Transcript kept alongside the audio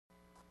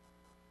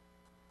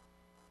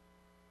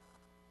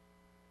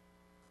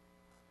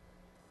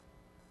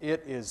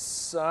It is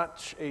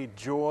such a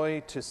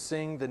joy to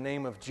sing the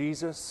name of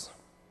Jesus.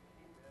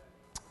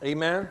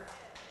 Amen.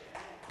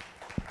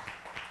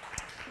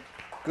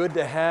 Good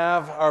to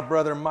have our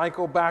brother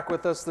Michael back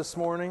with us this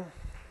morning.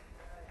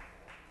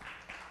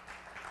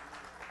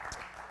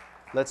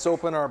 Let's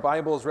open our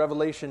Bibles,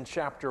 Revelation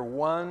chapter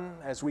 1,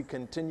 as we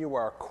continue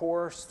our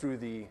course through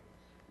the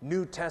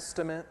New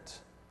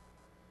Testament.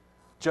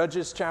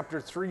 Judges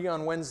chapter 3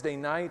 on Wednesday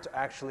night.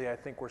 Actually, I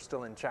think we're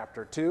still in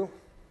chapter 2.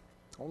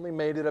 Only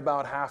made it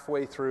about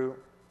halfway through.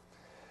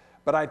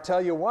 But I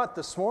tell you what,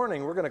 this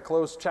morning we're going to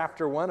close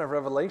chapter 1 of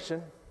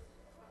Revelation.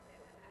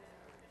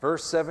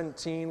 Verse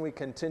 17, we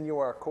continue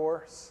our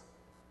course.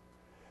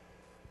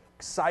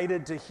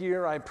 Excited to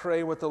hear, I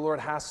pray, what the Lord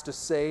has to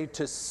say,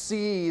 to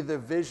see the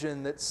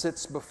vision that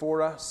sits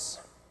before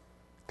us,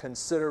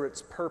 consider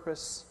its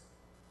purpose.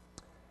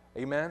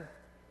 Amen.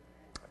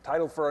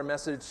 Title for our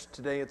message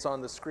today, it's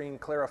on the screen,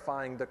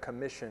 Clarifying the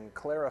Commission.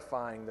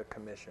 Clarifying the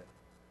Commission.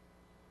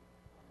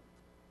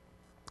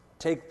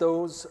 Take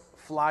those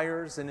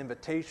flyers and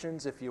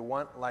invitations. If you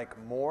want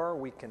more,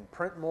 we can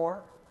print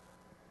more.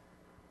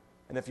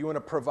 And if you want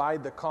to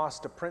provide the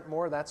cost to print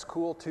more, that's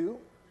cool too.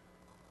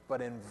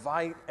 But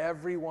invite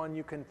everyone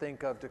you can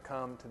think of to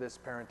come to this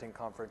parenting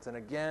conference. And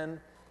again,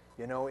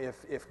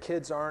 if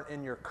kids aren't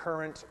in your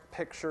current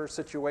picture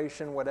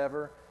situation,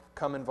 whatever,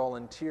 come and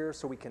volunteer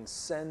so we can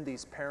send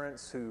these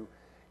parents who,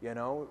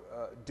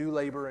 do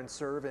labor and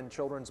serve in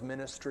children's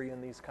ministry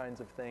and these kinds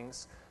of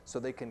things, so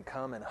they can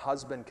come, and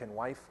husband and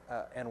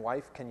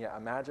wife, can you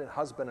imagine?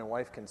 Husband and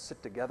wife can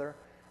sit together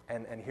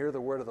and hear the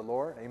word of the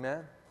Lord.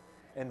 Amen.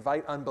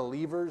 Invite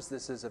unbelievers.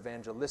 This is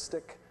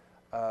evangelistic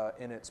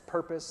in its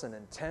purpose and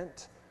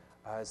intent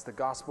as the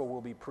gospel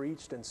will be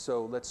preached. And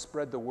so let's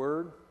spread the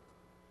word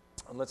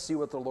and let's see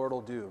what the Lord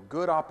will do.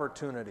 Good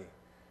opportunity.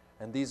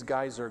 And these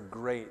guys are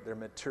great. Their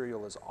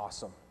material is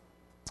awesome.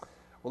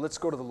 Well, let's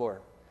go to the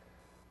Lord.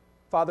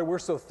 Father, we're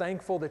so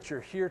thankful that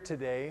you're here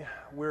today.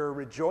 We're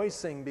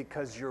rejoicing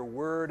because your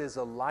word is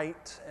a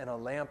light and a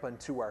lamp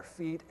unto our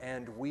feet,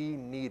 and we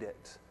need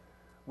it.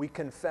 We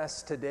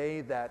confess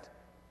today that,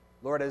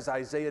 Lord, as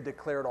Isaiah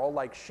declared, all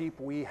like sheep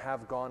we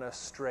have gone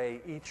astray,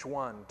 each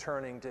one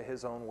turning to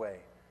his own way.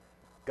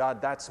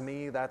 God, that's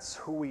me, that's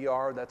who we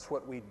are, that's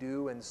what we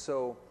do. And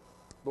so,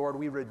 Lord,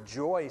 we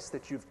rejoice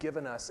that you've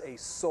given us a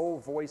sole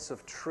voice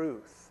of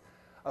truth,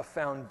 a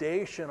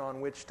foundation on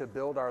which to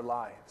build our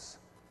lives.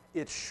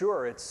 It's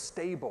sure, it's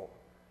stable,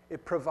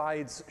 it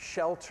provides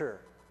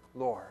shelter,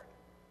 Lord,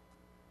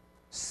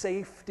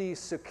 safety,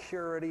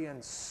 security,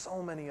 and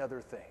so many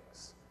other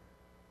things.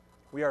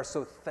 We are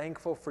so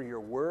thankful for your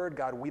word.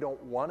 God, we don't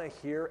want to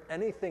hear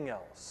anything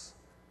else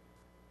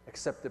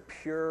except the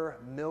pure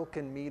milk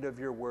and meat of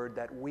your word,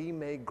 that we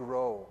may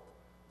grow,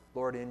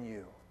 Lord, in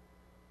you.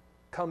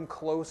 Come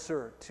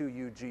closer to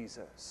you,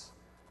 Jesus,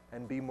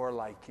 and be more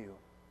like you.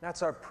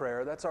 That's our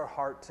prayer. That's our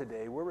heart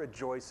today. We're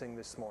rejoicing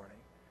this morning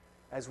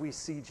as we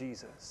see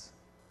Jesus.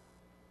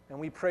 And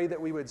we pray that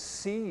we would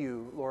see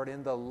you, Lord,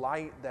 in the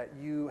light that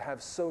you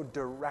have so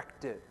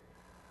directed,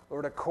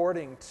 Lord,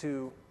 according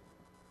to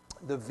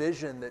the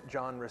vision that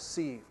John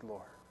received,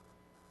 Lord.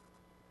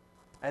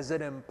 As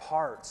it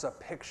imparts, a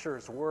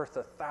picture's worth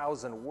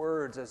 1,000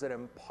 words, as it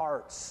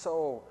imparts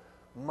so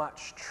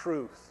much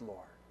truth, Lord.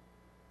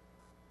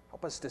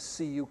 Help us to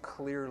see you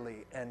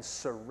clearly and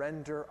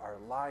surrender our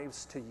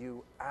lives to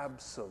you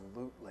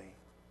absolutely.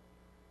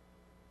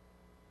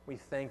 We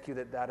thank you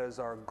that that is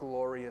our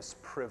glorious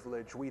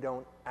privilege. We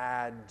don't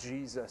add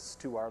Jesus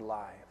to our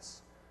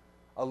lives,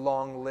 a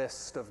long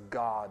list of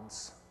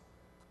gods,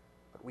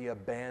 but we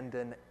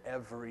abandon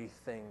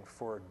everything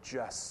for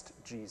just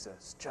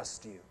Jesus,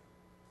 just you.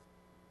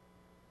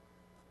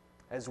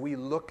 As we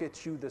look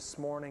at you this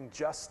morning,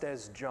 just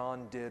as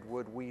John did,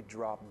 would we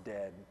drop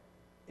dead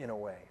in a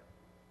way?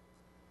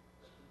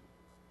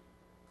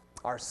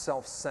 Our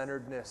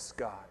self-centeredness,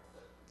 God,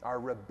 our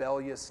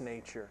rebellious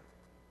nature,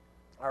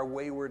 our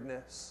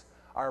waywardness,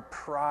 our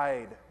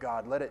pride,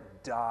 God, let it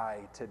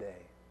die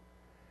today.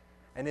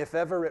 And if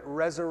ever it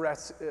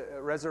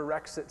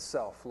resurrects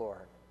itself,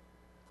 Lord,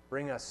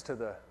 bring us to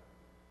the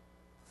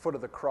foot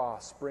of the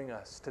cross, bring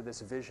us to this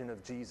vision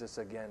of Jesus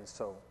again,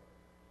 so,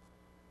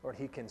 Lord,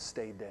 he can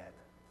stay dead,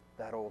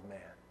 that old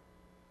man.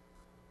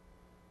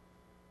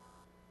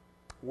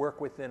 Work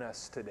within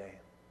us today.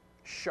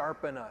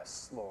 Sharpen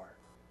us, Lord,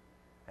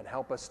 and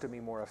help us to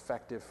be more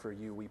effective for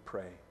you, we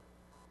pray.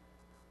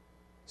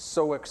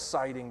 So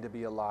exciting to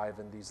be alive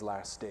in these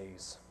last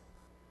days.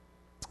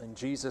 In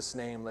Jesus'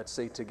 name, let's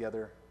say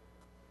together,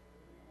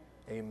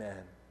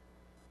 amen.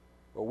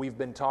 Well, we've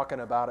been talking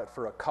about it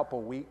for a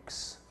couple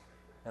weeks,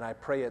 and I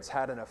pray it's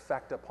had an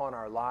effect upon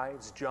our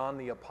lives. John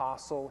the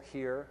Apostle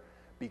here,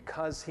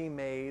 because he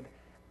made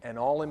an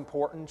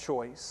all-important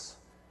choice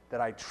that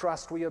I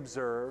trust we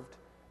observed,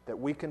 that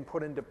we can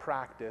put into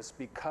practice,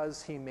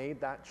 because he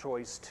made that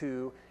choice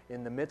too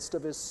in the midst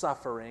of his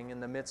suffering, in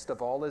the midst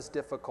of all his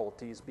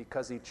difficulties,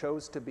 because he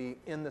chose to be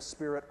in the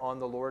Spirit on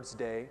the Lord's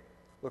day.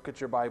 Look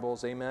at your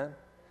Bibles, amen?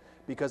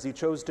 Because he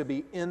chose to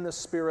be in the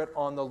Spirit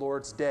on the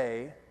Lord's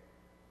day,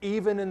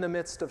 even in the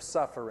midst of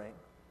suffering,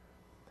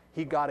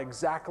 he got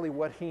exactly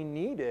what he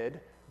needed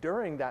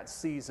during that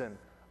season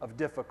of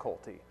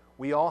difficulty.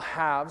 We all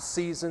have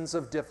seasons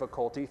of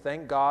difficulty.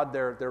 Thank God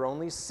they're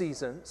only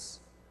seasons.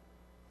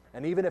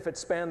 And even if it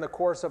spanned the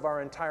course of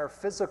our entire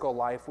physical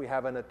life, we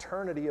have an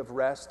eternity of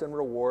rest and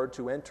reward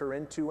to enter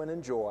into and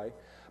enjoy.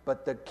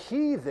 But the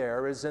key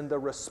there is in the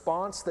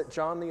response that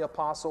John the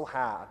Apostle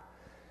had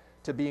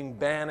to being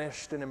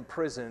banished and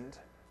imprisoned,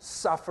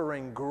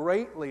 suffering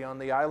greatly on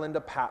the island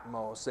of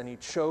Patmos, and he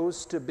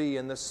chose to be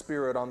in the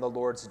Spirit on the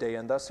Lord's day,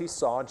 and thus he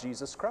saw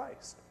Jesus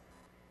Christ.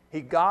 He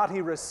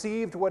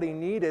received what he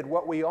needed,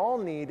 what we all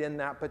need in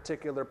that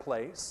particular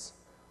place,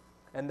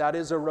 and that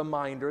is a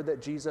reminder that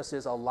Jesus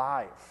is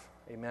alive.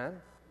 Amen?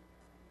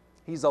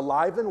 He's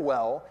alive and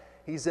well.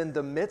 He's in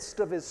the midst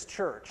of his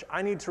church.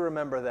 I need to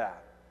remember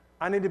that.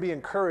 I need to be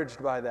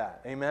encouraged by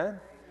that. Amen?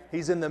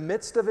 He's in the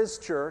midst of his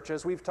church,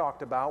 as we've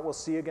talked about. We'll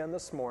see again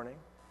this morning.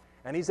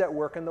 And he's at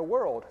work in the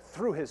world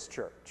through his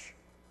church.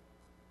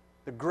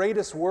 The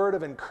greatest word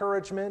of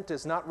encouragement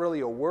is not really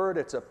a word,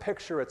 it's a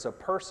picture, it's a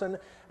person,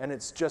 and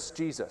it's just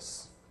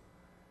Jesus.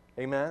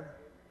 Amen?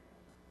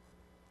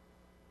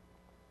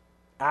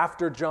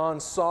 After John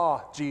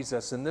saw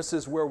Jesus, and this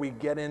is where we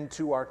get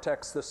into our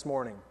text this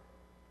morning,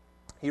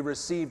 he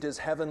received his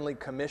heavenly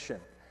commission,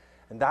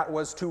 and that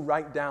was to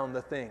write down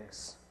the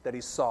things that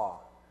he saw.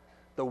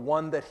 The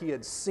one that he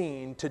had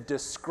seen, to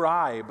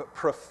describe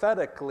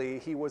prophetically.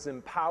 He was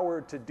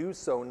empowered to do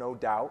so, no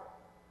doubt,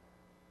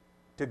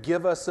 to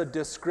give us a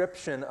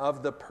description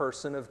of the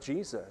person of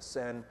Jesus.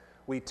 And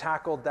we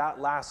tackled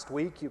that last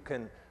week. You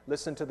can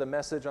listen to the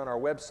message on our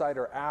website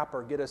or app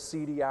or get a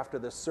CD after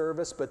the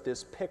service, but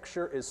this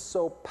picture is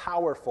so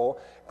powerful.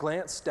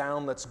 Glance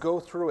down. Let's go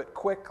through it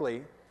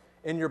quickly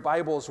in your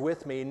Bibles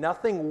with me.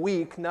 Nothing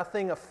weak,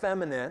 nothing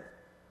effeminate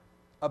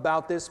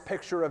about this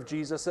picture of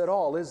Jesus at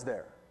all, is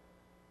there?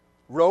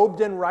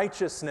 Robed in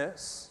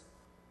righteousness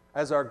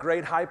as our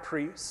great high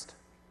priest,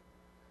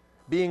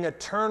 being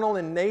eternal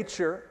in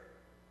nature,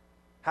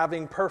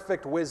 having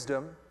perfect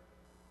wisdom,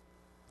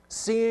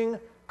 seeing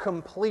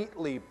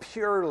completely,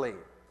 purely,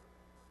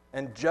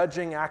 and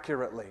judging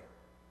accurately,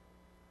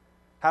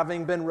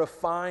 having been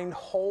refined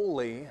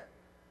wholly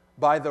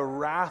by the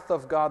wrath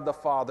of God the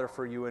Father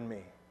for you and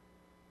me,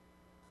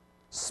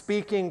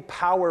 speaking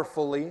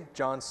powerfully,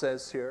 John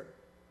says here,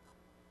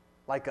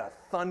 like a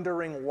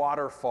thundering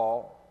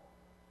waterfall,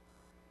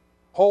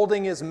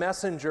 holding his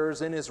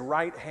messengers in his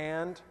right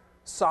hand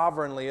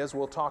sovereignly, as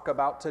we'll talk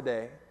about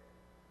today,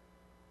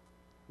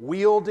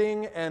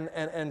 wielding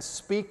and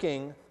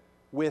speaking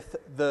with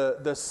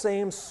the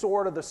same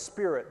sword of the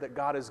Spirit that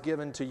God has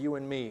given to you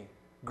and me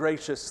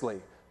graciously,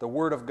 the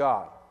Word of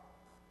God,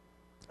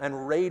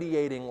 and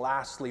radiating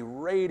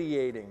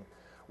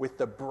with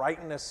the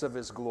brightness of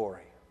his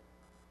glory.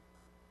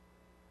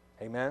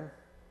 Amen?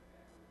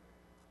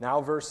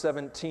 Now verse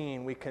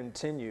 17, we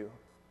continue.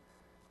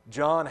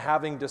 John,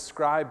 having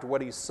described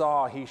what he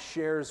saw, he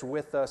shares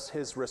with us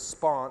his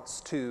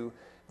response to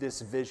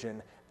this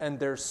vision. And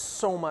there's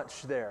so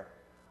much there.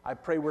 I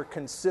pray we're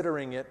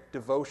considering it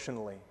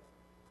devotionally.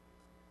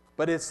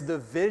 But it's the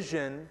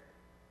vision,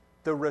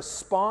 the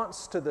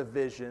response to the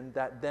vision,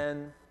 that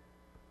then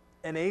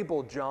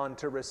enabled John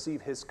to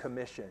receive his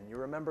commission. You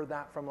remember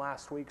that from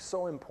last week?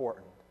 So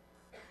important.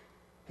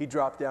 He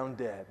dropped down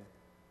dead.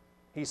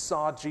 He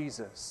saw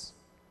Jesus.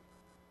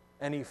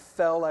 And he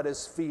fell at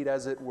his feet,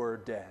 as it were,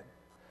 dead.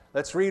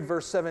 Let's read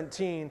verse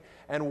 17.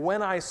 And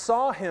when I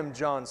saw him,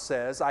 John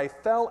says, I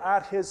fell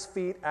at his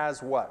feet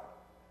as what?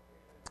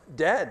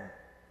 Dead.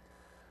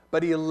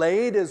 But he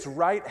laid his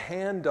right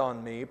hand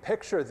on me.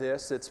 Picture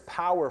this, it's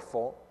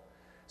powerful.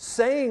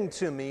 Saying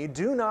to me,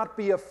 do not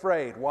be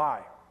afraid.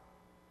 Why?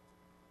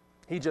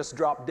 He just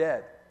dropped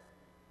dead.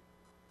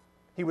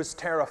 He was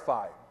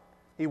terrified.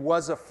 He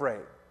was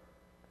afraid.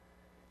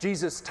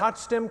 Jesus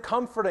touched him,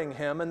 comforting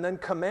him, and then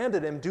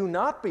commanded him, do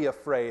not be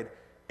afraid.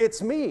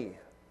 It's me.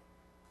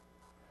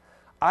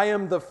 I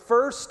am the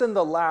first and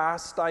the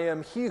last. I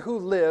am he who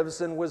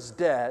lives and was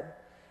dead.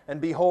 And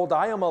behold,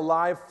 I am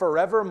alive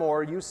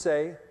forevermore. You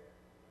say,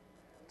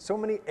 so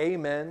many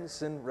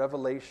amens in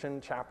Revelation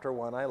chapter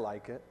 1. I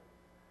like it.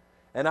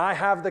 And I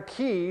have the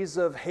keys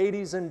of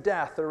Hades and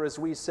death, or as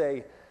we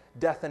say,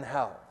 death and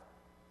hell.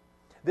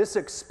 This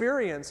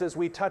experience, as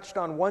we touched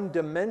on one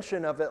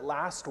dimension of it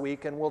last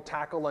week, and we'll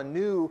tackle a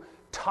new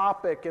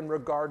topic in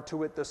regard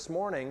to it this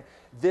morning,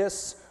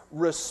 this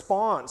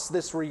response,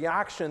 this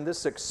reaction,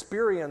 this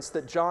experience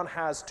that John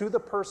has to the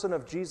person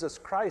of Jesus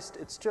Christ,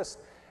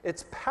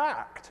 it's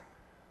packed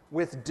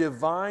with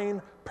divine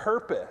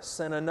purpose.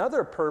 And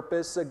another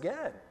purpose,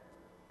 again,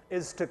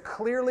 is to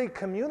clearly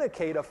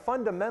communicate a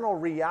fundamental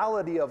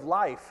reality of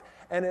life.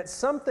 And it's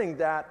something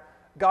that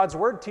God's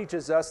Word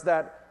teaches us,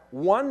 that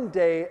one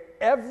day,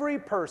 every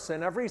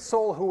person, every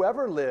soul who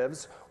ever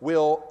lives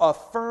will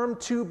affirm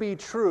to be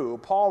true.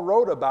 Paul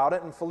wrote about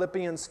it in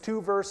Philippians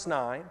 2, verse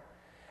 9,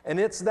 and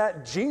it's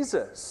that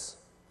Jesus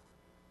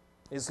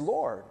is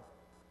Lord.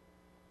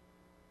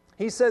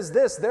 He says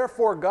this,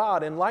 therefore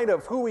God, in light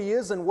of who he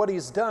is and what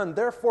he's done,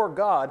 therefore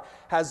God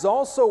has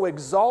also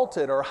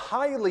exalted or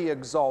highly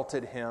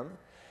exalted him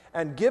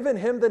and given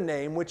him the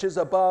name which is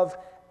above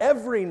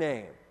every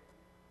name.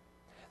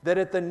 That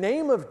at the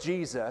name of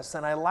Jesus,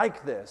 and I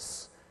like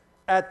this,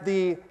 at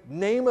the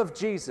name of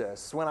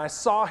Jesus, when I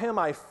saw him,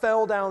 I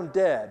fell down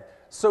dead.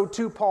 So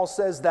too Paul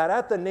says that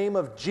at the name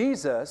of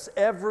Jesus,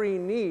 every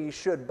knee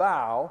should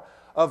bow,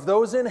 of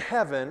those in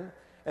heaven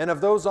and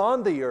of those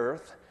on the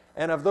earth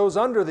and of those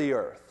under the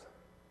earth.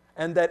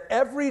 And that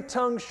every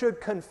tongue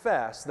should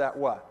confess that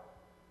what?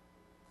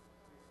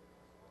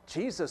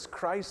 Jesus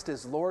Christ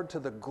is Lord, to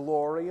the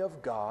glory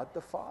of God the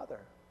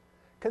Father.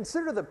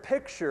 Consider the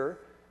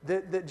picture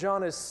that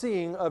John is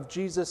seeing of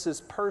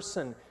Jesus'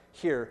 person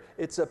here.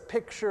 It's a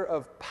picture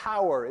of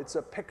power. It's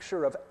a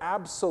picture of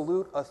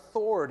absolute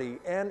authority,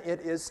 and it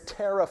is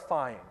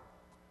terrifying.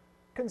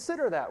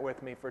 Consider that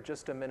with me for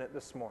just a minute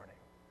this morning.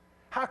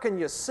 How can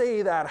you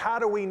say that? How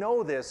do we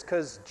know this?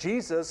 Because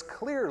Jesus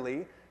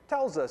clearly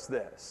tells us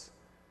this.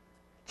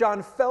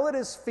 John fell at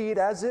his feet,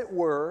 as it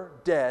were,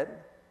 dead,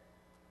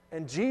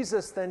 and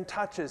Jesus then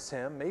touches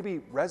him,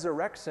 maybe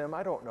resurrects him,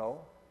 I don't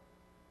know,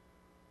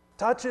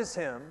 touches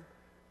him,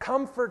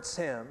 comforts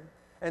him,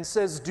 and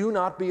says, do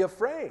not be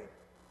afraid.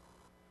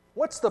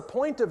 What's the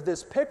point of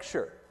this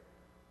picture?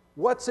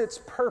 What's its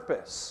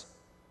purpose?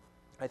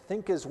 I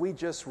think as we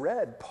just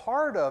read,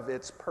 part of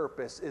its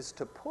purpose is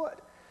to put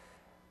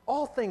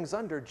all things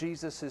under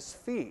Jesus'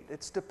 feet.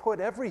 It's to put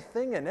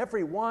everything and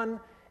everyone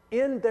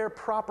in their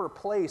proper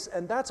place,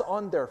 and that's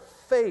on their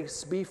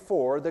face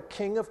before the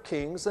King of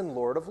Kings and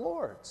Lord of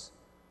Lords,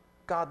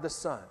 God the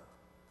Son.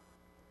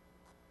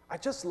 I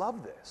just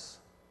love this.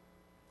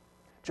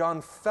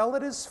 John fell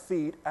at his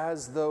feet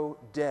as though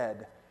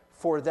dead,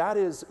 for that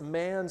is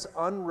man's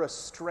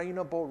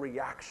unrestrainable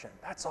reaction.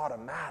 That's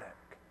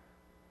automatic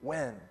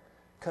when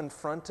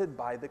confronted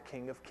by the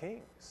King of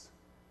Kings.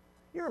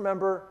 You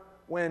remember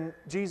when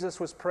Jesus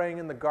was praying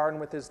in the garden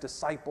with his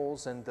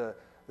disciples and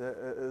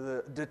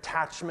the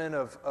detachment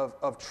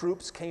of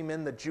troops came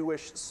in, the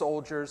Jewish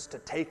soldiers, to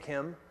take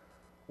him.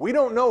 We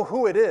don't know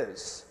who it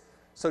is.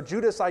 So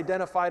Judas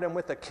identified him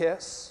with a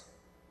kiss.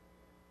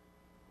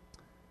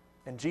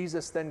 And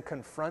Jesus then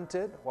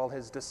confronted, while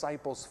his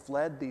disciples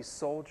fled, these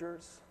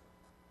soldiers.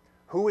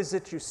 Who is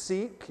it you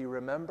seek? You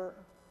remember?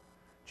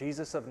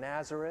 Jesus of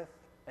Nazareth.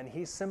 And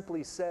he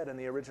simply said in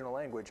the original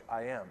language,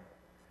 I am.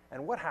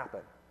 And what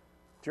happened?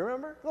 Do you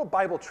remember? A little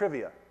Bible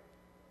trivia.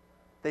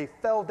 They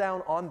fell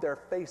down on their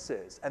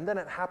faces, and then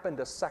it happened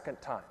a second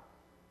time.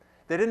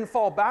 They didn't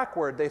fall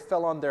backward, they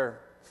fell on their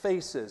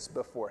faces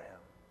before him.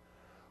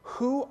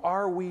 Who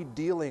are we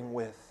dealing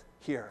with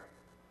here?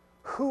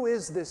 Who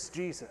is this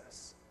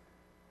Jesus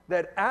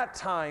that at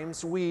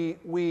times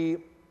we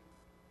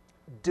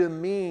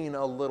demean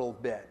a little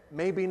bit,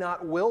 maybe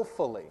not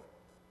willfully,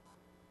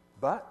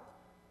 but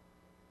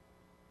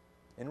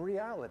in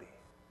reality?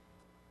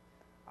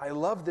 I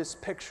love this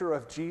picture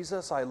of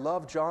Jesus. I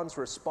love John's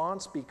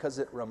response because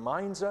it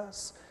reminds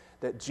us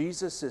that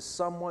Jesus is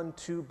someone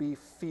to be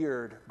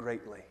feared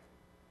greatly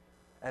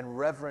and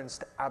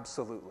reverenced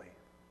absolutely.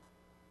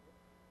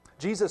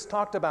 Jesus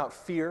talked about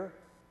fear.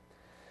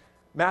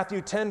 Matthew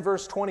 10,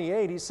 verse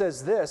 28, he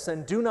says this,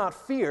 and do not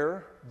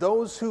fear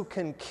those who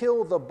can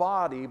kill the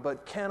body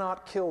but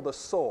cannot kill the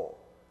soul.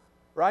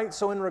 Right?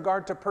 So in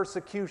regard to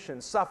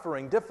persecution,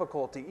 suffering,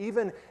 difficulty,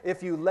 even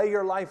if you lay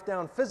your life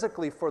down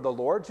physically for the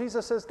Lord,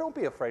 Jesus says, don't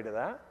be afraid of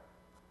that,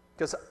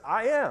 because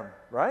I am,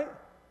 right?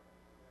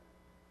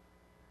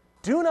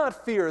 Do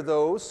not fear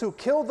those who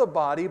kill the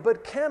body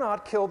but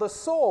cannot kill the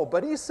soul.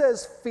 But he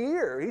says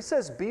fear. He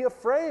says be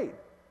afraid.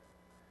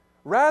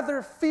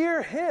 Rather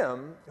fear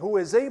him who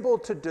is able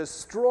to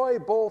destroy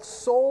both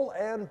soul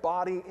and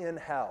body in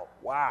hell.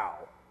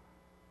 Wow.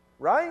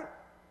 Right?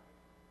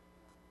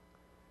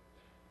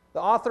 The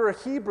author of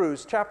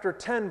Hebrews chapter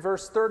 10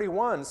 verse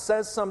 31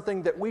 says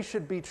something that we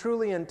should be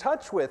truly in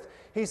touch with.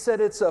 He said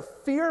it's a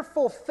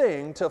fearful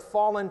thing to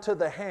fall into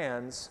the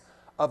hands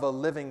of a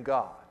living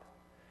God.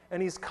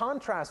 And he's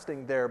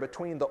contrasting there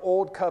between the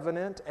old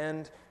covenant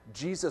and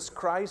Jesus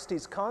Christ.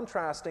 He's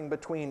contrasting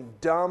between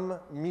dumb,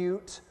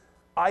 mute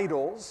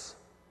idols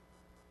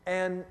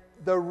and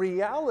the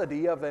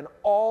reality of an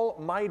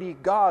almighty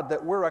God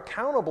that we're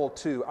accountable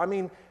to. I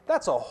mean,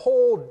 that's a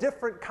whole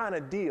different kind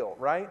of deal,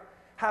 right?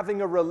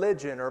 Having a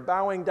religion or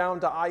bowing down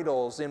to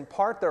idols, in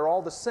part they're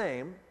all the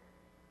same,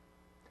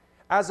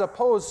 as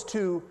opposed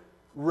to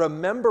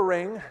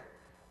remembering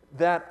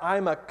that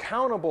I'm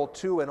accountable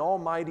to an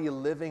almighty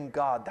living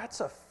God.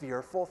 That's a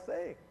fearful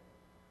thing.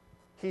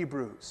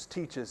 Hebrews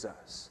teaches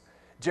us.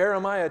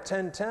 Jeremiah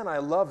 10:10, I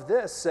love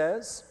this,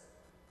 says,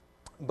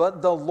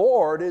 but the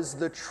Lord is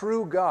the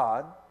true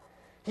God.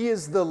 He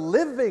is the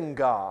living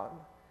God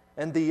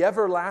and the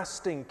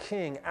everlasting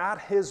King. At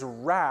his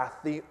wrath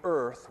the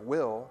earth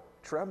will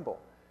tremble.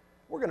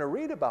 We're going to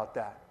read about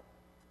that.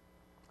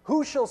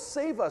 Who shall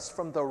save us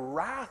from the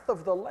wrath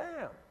of the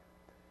Lamb?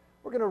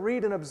 We're going to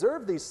read and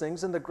observe these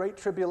things in the Great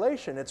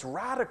Tribulation. It's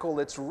radical,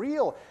 it's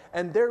real,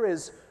 and there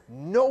is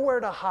nowhere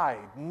to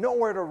hide,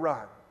 nowhere to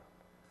run.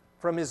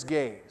 from his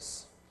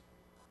gaze.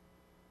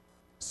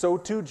 So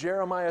too,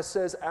 Jeremiah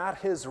says, at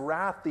his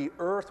wrath the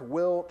earth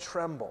will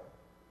tremble,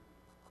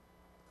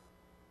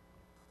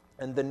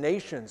 and the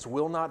nations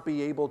will not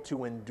be able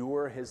to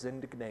endure his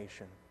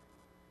indignation.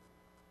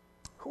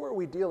 Who are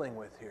we dealing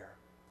with here?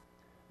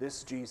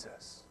 This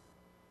Jesus,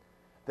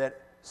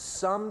 that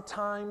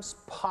sometimes,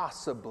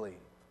 possibly,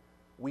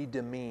 we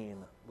demean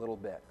a little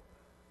bit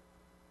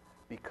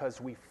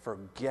because we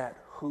forget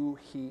who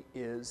he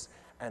is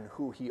and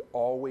who he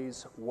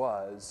always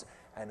was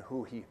and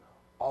who he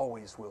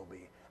always will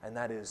be, and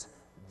that is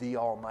the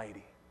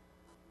Almighty.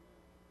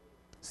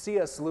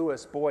 C.S.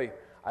 Lewis, boy,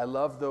 I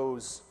love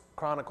those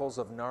Chronicles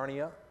of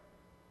Narnia.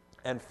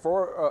 And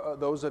for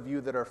those of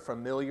you that are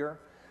familiar,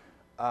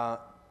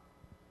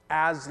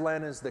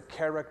 Aslan is the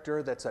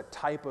character that's a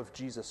type of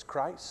Jesus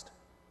Christ.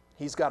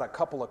 He's got a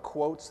couple of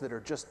quotes that are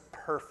just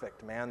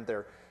perfect, man.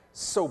 They're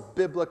so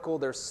biblical.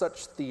 There's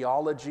such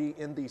theology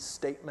in these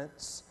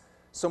statements.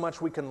 So much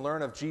we can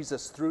learn of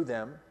Jesus through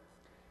them.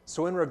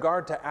 So in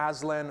regard to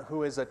Aslan,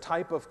 who is a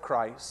type of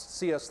Christ,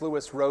 C.S.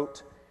 Lewis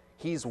wrote,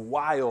 he's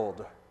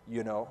wild,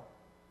 you know,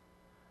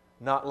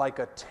 not like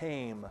a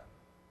tame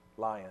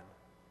lion.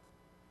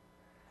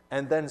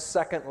 And then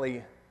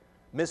secondly,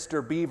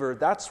 Mr. Beaver,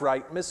 that's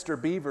right,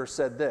 Mr. Beaver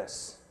said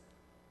this,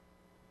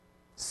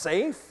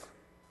 safe?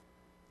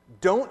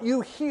 Don't you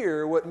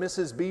hear what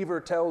Mrs. Beaver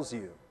tells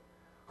you?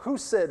 Who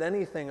said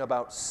anything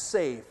about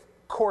safe?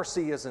 Of course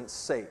he isn't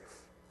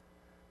safe,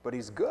 but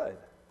he's good.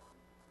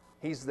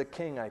 He's the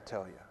king, I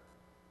tell you.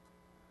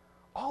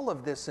 All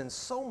of this and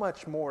so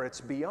much more, it's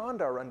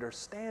beyond our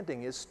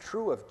understanding, is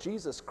true of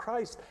Jesus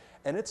Christ,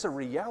 and it's a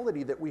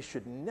reality that we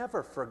should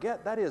never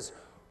forget. That is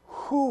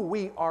who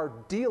we are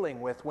dealing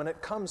with when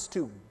it comes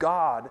to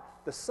God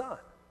the Son.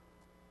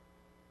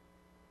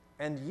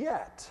 And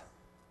yet,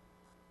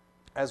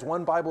 as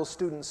one Bible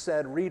student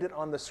said, read it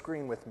on the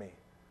screen with me.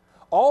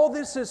 All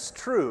this is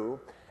true,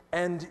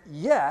 and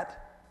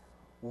yet,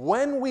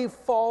 when we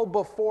fall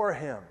before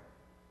him,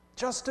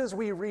 just as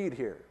we read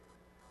here,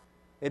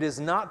 it is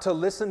not to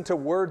listen to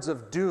words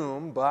of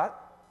doom, but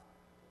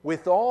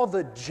with all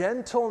the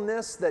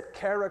gentleness that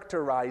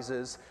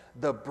characterizes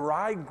the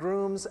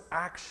bridegroom's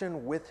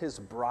action with his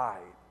bride,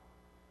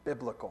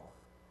 biblical.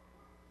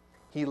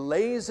 He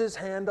lays his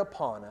hand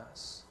upon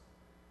us,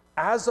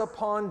 as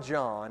upon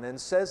John, and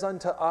says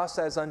unto us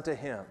as unto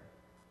him,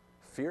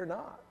 fear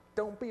not,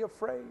 don't be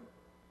afraid.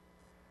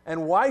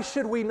 And why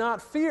should we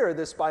not fear,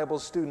 this Bible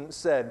student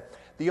said?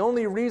 The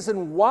only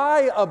reason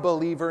why a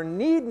believer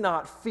need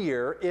not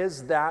fear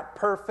is that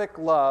perfect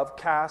love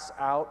casts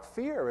out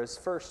fear, as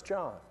 1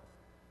 John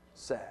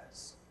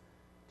says.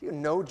 Do you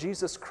know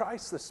Jesus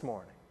Christ this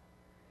morning?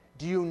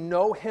 Do you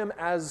know him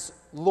as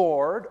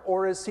Lord,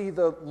 or is he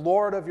the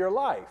Lord of your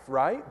life,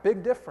 right?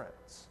 Big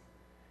difference.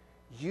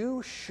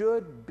 You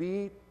should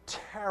be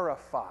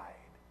terrified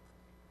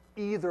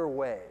either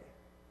way.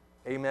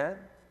 Amen?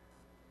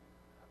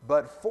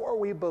 But for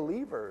we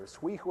believers,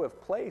 we who have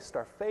placed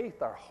our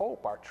faith, our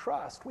hope, our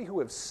trust, we who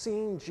have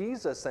seen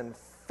Jesus and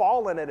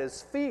fallen at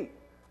his feet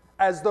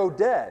as though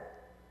dead,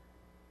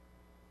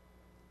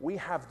 we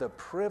have the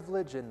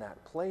privilege in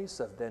that place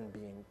of then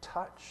being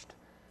touched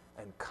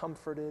and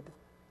comforted,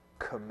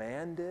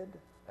 commanded,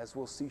 as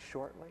we'll see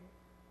shortly.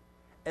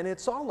 And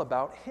it's all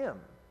about him.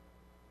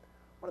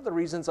 One of the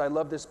reasons I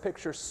love this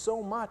picture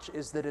so much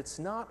is that it's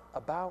not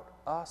about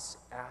us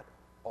at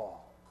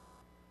all.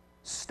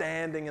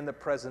 Standing in the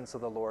presence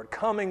of the Lord,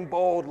 coming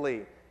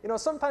boldly. You know,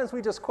 sometimes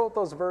we just quote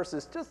those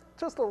verses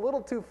just a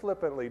little too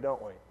flippantly,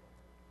 don't we?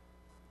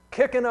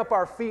 Kicking up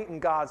our feet in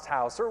God's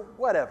house or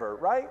whatever,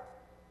 right?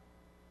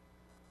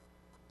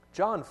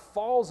 John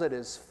falls at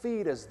his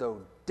feet as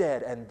though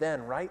dead, and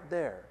then right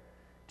there,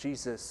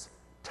 Jesus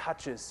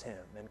touches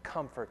him and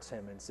comforts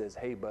him and says,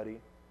 hey,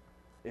 buddy,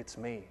 it's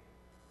me.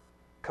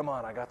 Come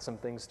on, I got some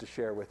things to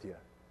share with you,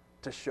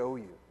 to show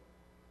you.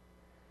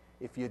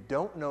 If you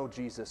don't know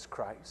Jesus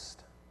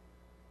Christ,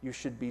 you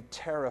should be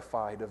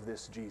terrified of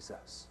this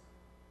Jesus.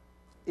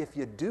 If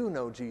you do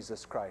know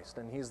Jesus Christ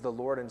and he's the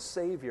Lord and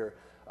Savior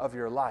of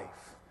your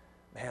life,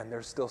 man,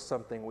 there's still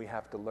something we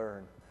have to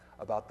learn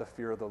about the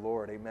fear of the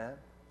Lord, amen?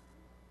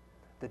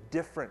 The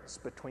difference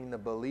between the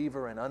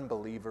believer and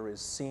unbeliever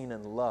is seen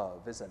in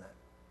love, isn't it?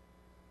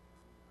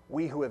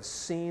 We who have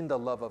seen the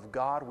love of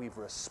God, we've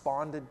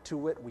responded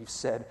to it. We've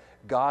said,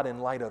 God, in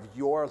light of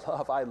your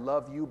love, I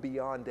love you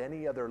beyond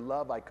any other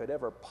love I could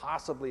ever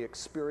possibly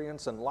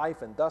experience in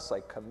life, and thus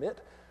I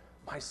commit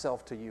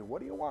myself to you.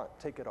 What do you want?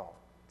 Take it all.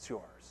 It's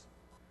yours.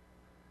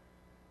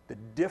 The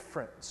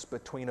difference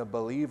between a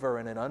believer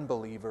and an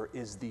unbeliever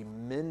is the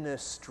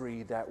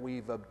ministry that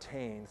we've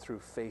obtained through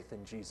faith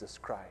in Jesus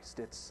Christ.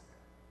 It's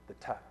the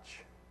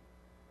touch.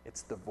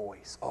 It's the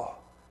voice. Oh,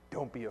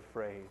 don't be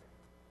afraid.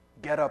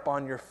 Get up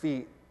on your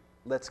feet.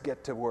 Let's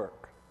get to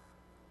work.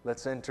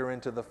 Let's enter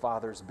into the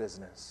Father's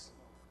business.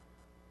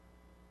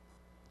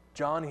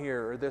 John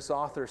here, or this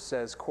author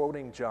says,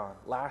 quoting John,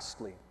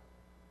 lastly,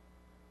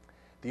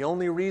 the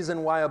only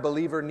reason why a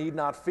believer need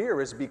not fear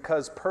is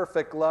because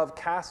perfect love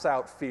casts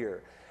out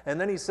fear. And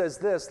then he says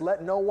this,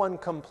 let no one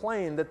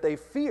complain that they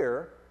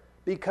fear,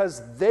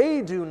 because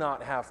they do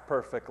not have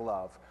perfect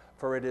love.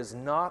 For it is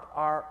not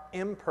our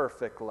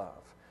imperfect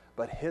love,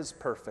 but his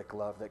perfect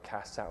love that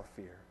casts out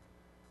fear.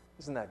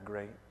 Isn't that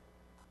great?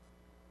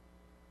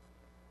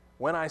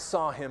 When I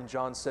saw him,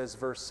 John says,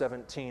 verse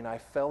 17, I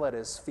fell at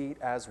his feet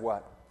as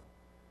what?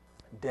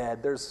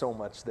 Dead. There's so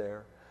much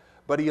there.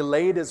 But he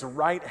laid his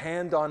right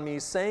hand on me,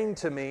 saying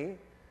to me,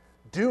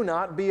 do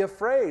not be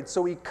afraid.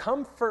 So he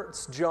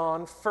comforts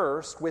John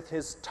first with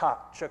his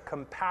touch, a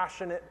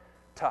compassionate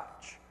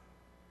touch.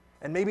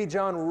 And maybe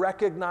John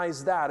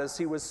recognized that as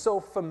he was so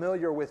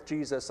familiar with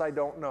Jesus, I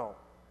don't know.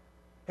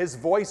 His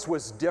voice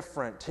was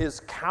different,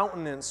 his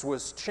countenance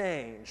was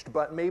changed,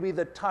 but maybe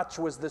the touch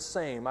was the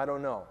same, I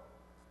don't know.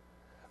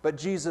 But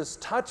Jesus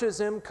touches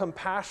him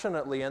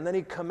compassionately, and then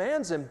he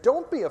commands him,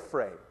 don't be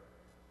afraid.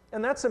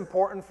 And that's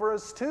important for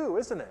us too,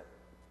 isn't it?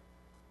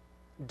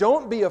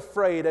 Don't be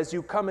afraid as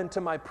you come into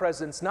my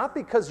presence, not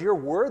because you're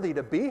worthy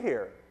to be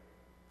here,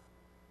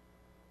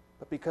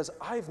 but because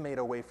I've made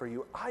a way for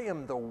you. I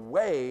am the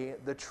way,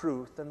 the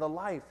truth, and the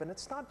life. And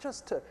it's not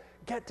just to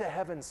get to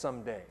heaven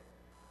someday.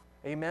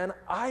 Amen?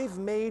 I've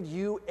made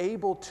you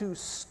able to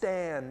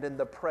stand in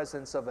the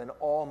presence of an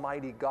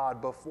almighty God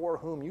before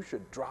whom you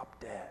should drop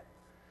dead.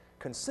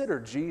 Consider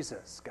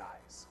Jesus,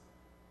 guys.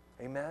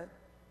 Amen?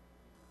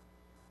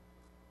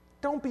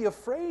 Don't be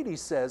afraid, he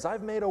says.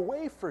 I've made a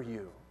way for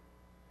you.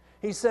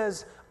 He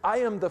says, I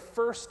am the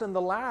first and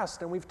the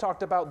last, and we've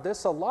talked about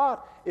this a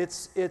lot.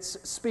 It's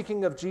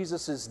speaking of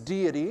Jesus'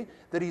 deity,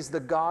 that he's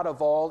the God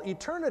of all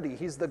eternity.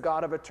 He's the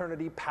God of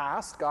eternity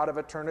past, God of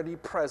eternity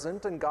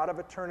present, and God of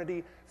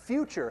eternity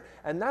future.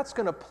 And that's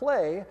going to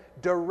play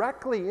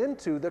directly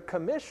into the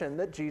commission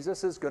that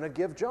Jesus is going to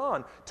give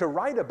John, to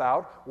write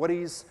about what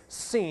he's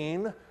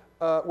seen,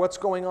 what's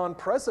going on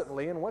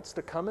presently, and what's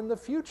to come in the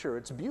future.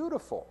 It's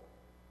beautiful.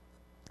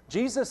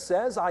 Jesus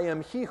says, I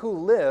am he who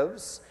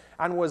lives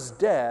and was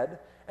dead,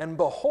 and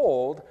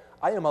behold,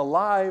 I am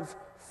alive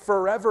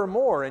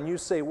forevermore. And you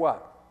say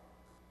what?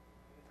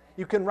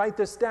 You can write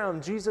this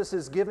down. Jesus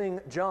is giving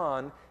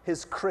John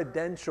his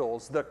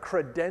credentials, the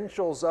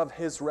credentials of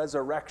his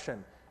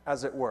resurrection,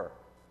 as it were.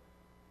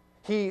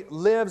 He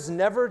lives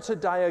never to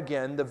die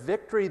again. The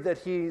victory that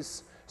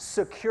he's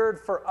secured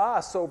for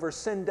us over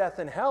sin, death,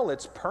 and hell,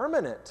 it's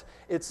permanent.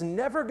 It's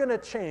never going to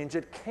change.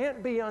 It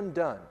can't be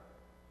undone.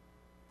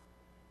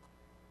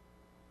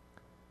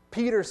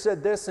 Peter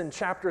said this in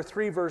chapter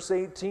 3, verse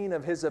 18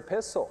 of his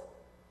epistle.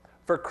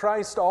 For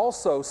Christ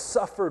also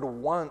suffered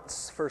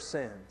once for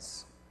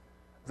sins,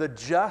 the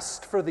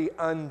just for the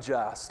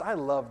unjust. I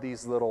love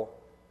these little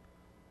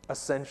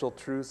essential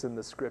truths in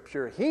the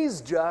Scripture.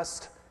 He's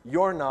just,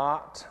 you're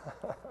not,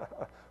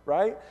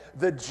 right?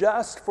 The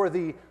just for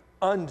the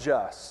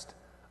unjust,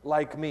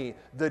 like me.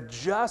 The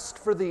just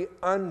for the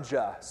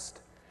unjust,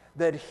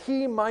 that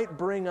he might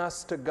bring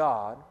us to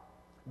God,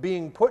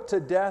 being put to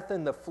death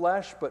in the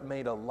flesh, but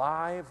made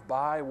alive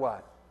by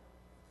what?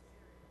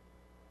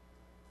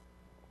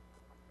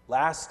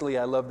 Lastly,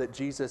 I love that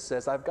Jesus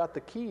says, I've got the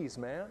keys,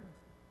 man.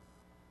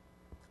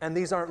 And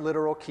these aren't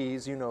literal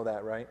keys, you know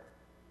that, right?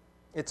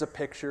 It's a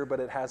picture, but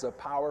it has a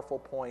powerful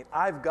point.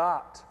 I've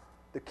got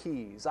the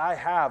keys. I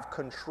have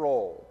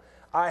control.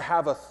 I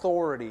have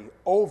authority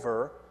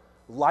over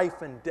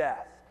life and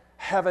death,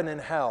 heaven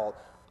and hell.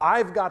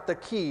 I've got the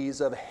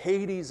keys of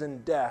Hades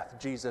and death,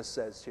 Jesus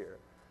says here.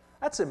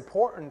 That's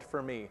important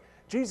for me.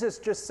 Jesus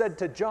just said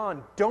to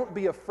John, don't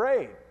be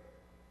afraid.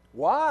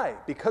 Why?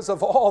 Because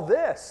of all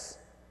this.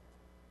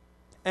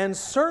 And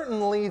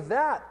certainly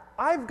that,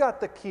 I've got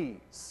the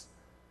keys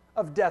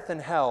of death and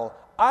hell.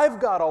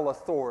 I've got all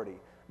authority,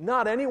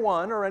 not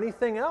anyone or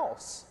anything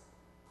else.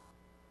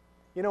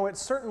 You know,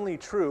 it's certainly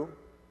true.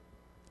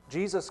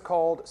 Jesus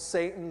called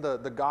Satan the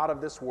god of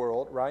this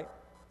world, right?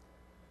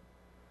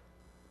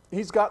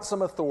 He's got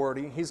some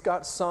authority. He's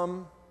got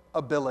some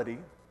ability.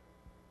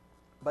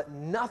 But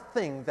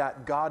nothing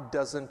that God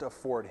doesn't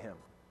afford him.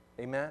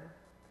 Amen?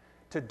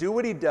 To do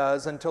what he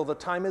does until the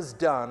time is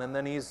done, and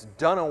then he's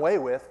done away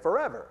with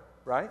forever,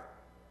 right?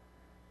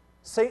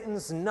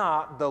 Satan's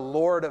not the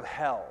Lord of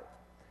hell.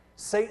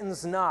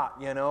 Satan's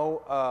not,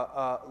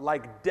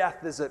 like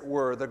death, as it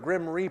were, the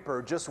grim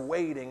reaper, just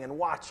waiting and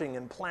watching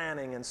and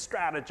planning and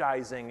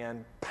strategizing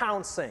and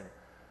pouncing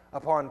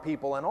upon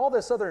people and all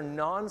this other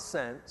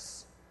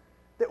nonsense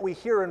that we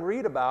hear and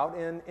read about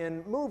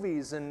in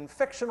movies and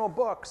fictional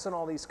books and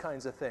all these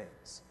kinds of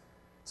things.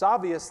 It's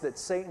obvious that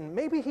Satan,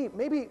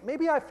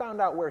 maybe I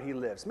found out where he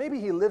lives. Maybe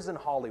he lives in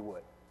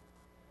Hollywood.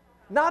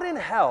 Not in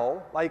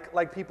hell,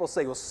 like people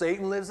say, well,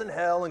 Satan lives in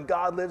hell and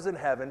God lives in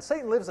heaven.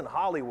 Satan lives in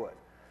Hollywood.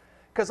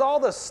 Because all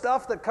the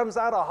stuff that comes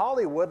out of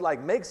Hollywood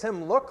makes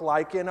him look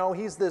like,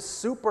 he's this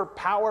super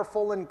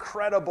powerful,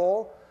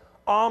 incredible,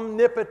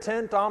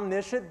 omnipotent,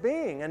 omniscient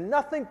being. And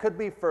nothing could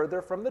be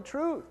further from the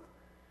truth.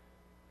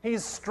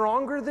 He's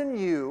stronger than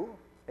you,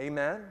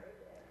 amen,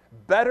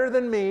 better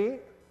than me,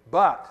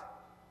 but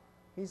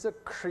he's a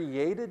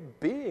created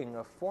being,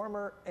 a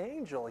former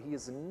angel. He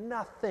is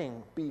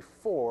nothing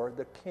before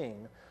the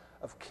King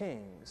of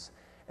Kings.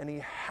 and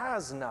he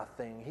has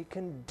nothing, he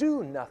can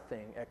do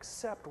nothing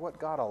except what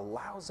God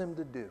allows him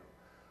to do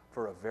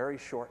for a very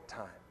short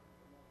time.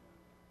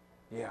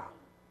 Yeah.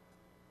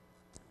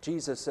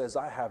 Jesus says,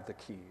 I have the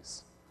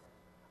keys.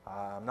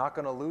 I'm not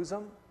going to lose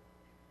them,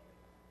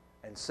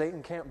 and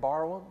Satan can't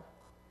borrow them.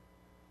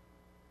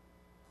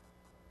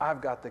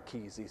 I've got the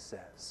keys, he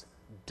says.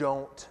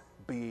 Don't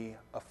be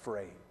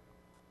afraid.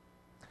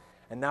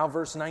 And now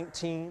verse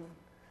 19,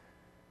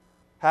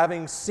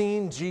 having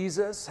seen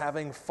Jesus,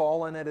 having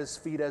fallen at his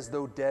feet as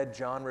though dead,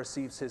 John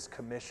receives his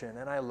commission,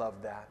 and I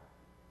love that.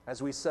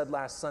 As we said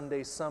last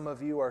Sunday, some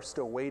of you are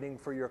still waiting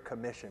for your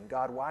commission.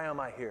 God, why am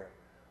I here?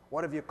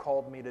 What have you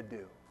called me to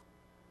do?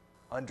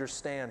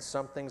 Understand,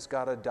 something's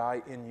got to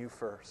die in you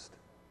first.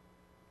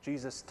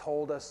 Jesus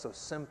told us so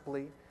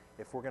simply,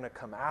 if we're going to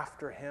come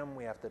after him,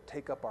 we have to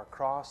take up our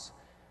cross,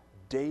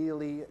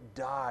 daily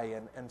die,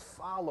 and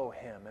follow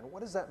him. And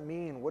what does that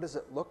mean? What does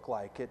it look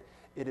like?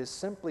 It is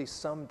simply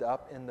summed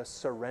up in the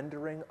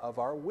surrendering of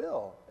our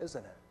will,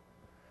 isn't it?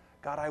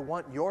 God, I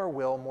want your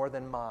will more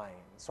than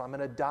mine, so I'm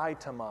going to die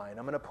to mine.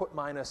 I'm going to put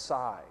mine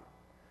aside.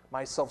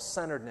 My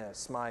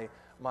self-centeredness,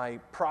 my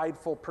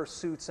prideful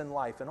pursuits in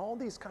life, and all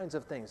these kinds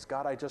of things.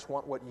 God, I just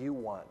want what you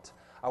want.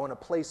 I want to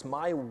place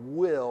my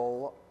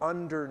will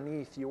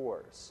underneath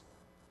yours.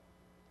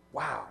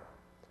 Wow.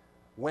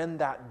 When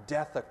that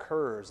death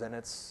occurs, and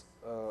it's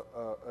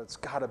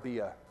got to be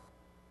a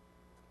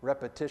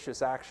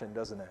repetitious action,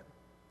 doesn't it?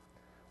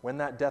 When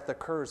that death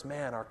occurs,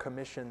 man, our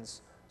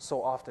commissions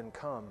so often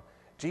come.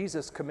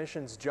 Jesus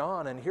commissions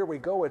John, and here we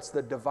go. It's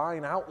the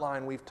divine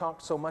outline we've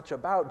talked so much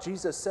about.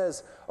 Jesus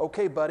says,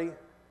 okay, buddy,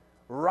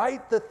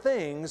 write the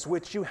things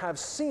which you have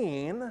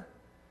seen,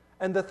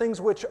 and the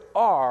things which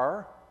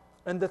are,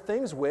 and the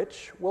things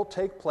which will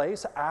take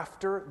place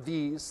after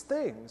these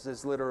things,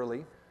 is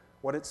literally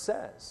what it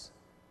says.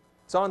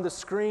 It's on the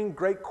screen,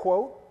 great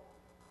quote.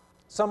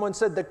 Someone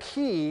said the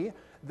key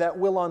that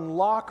will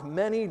unlock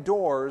many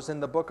doors in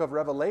the book of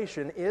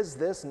Revelation is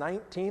this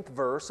 19th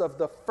verse of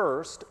the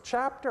first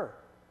chapter.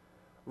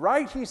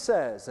 Write, he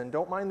says, and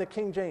don't mind the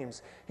King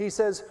James, he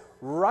says,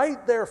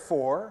 write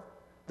therefore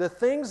the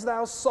things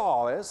thou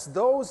sawest,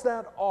 those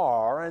that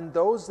are, and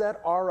those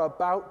that are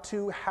about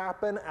to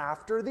happen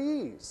after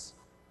these.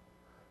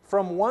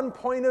 From one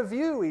point of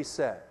view, he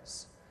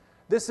says,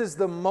 this is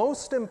the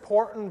most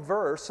important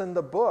verse in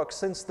the book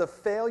since the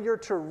failure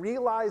to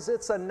realize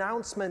its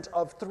announcement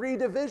of 3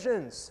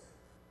 divisions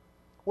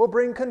will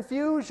bring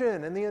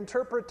confusion in the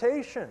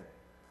interpretation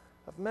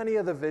of many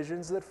of the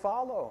visions that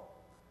follow.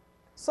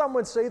 Some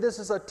would say this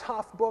is a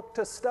tough book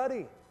to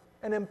study,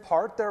 and in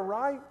part they're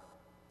right.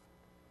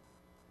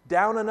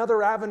 Down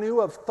another avenue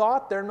of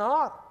thought, they're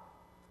not.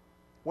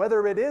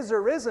 Whether it is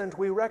or isn't,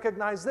 we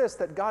recognize this,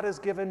 that God has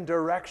given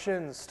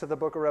directions to the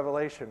book of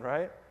Revelation,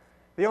 right?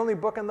 The only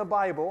book in the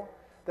Bible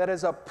that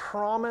has a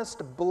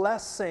promised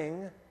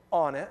blessing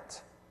on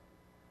it,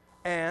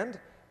 and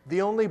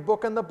the only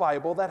book in the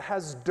Bible that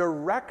has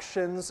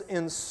directions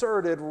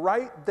inserted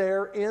right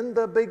there in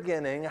the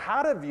beginning,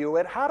 how to view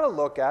it, how to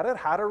look at it,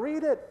 how to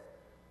read it,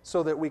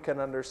 so that we can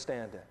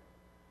understand it.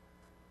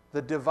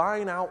 The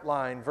divine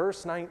outline,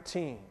 verse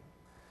 19.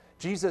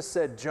 Jesus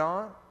said,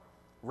 John,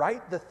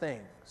 write the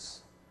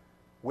things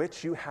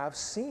which you have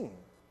seen.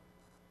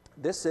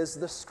 This is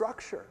the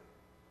structure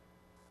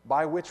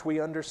by which we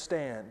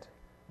understand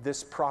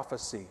this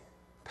prophecy,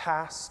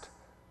 past,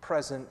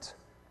 present,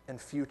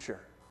 and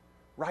future.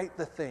 Write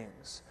the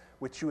things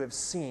which you have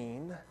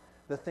seen,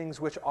 the things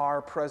which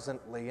are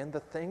presently, and the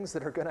things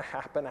that are going to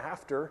happen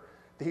after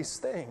these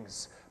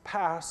things,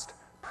 past,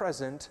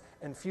 present,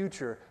 and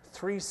future.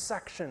 3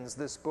 sections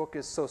this book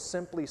is so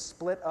simply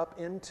split up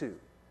into.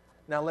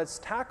 Now let's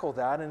tackle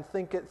that and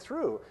think it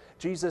through.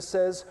 Jesus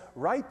says,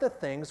 write the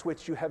things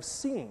which you have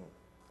seen.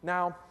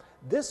 Now,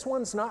 this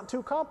one's not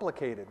too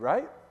complicated,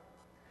 right?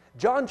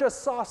 John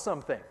just saw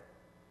something.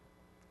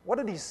 What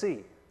did he see?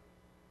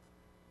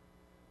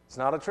 It's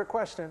not a trick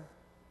question.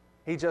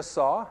 He just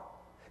saw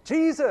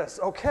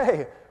Jesus.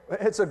 Okay,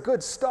 it's a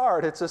good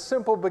start. It's a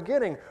simple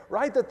beginning.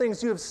 Write the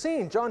things you have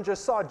seen. John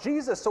just saw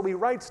Jesus, so he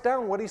writes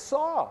down what he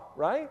saw,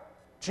 right?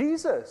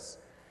 Jesus.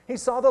 He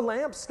saw the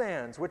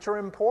lampstands, which are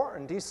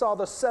important. He saw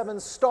the 7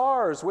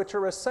 stars, which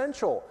are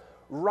essential.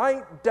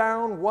 Write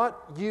down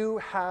what you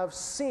have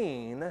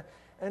seen.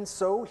 And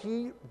so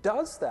he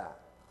does that.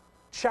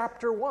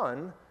 Chapter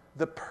 1,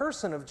 the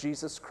person of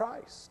Jesus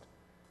Christ.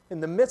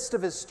 In the midst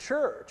of his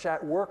church,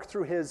 at work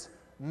through his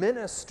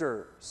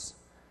ministers.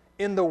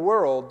 In the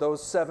world,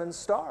 those 7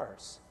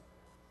 stars.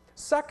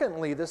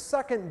 Secondly, the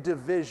second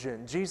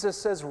division, Jesus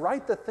says,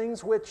 write the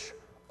things which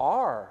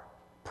are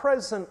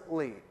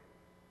presently.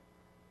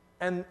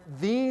 And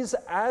these,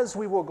 as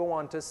we will go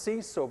on to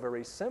see so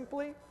very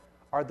simply,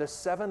 are the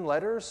 7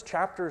 letters,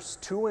 chapters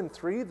 2 and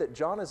 3, that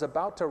John is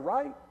about to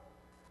write.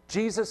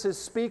 Jesus is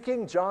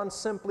speaking, John's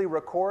simply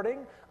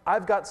recording.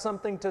 I've got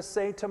something to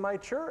say to my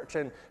church,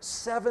 and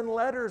 7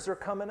 letters are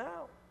coming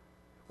out.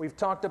 We've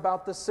talked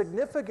about the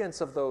significance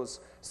of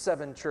those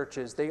 7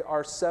 churches. They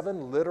are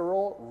 7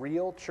 literal,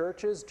 real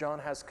churches. John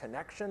has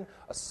connection,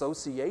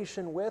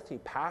 association with. He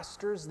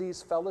pastors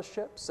these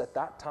fellowships at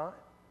that time.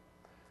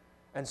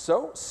 And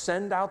so,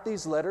 send out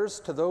these letters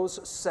to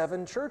those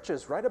 7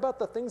 churches. Write about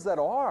the things that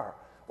are.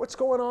 What's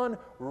going on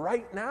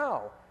right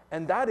now?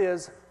 And that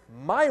is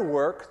my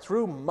work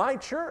through my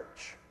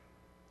church.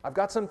 I've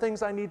got some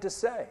things I need to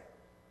say.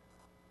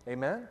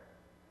 Amen?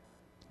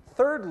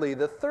 Thirdly,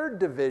 the third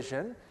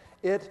division,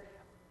 it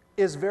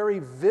is very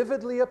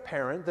vividly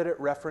apparent that it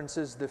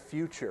references the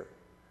future,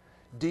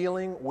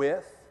 dealing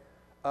with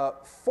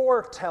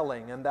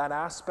foretelling and that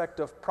aspect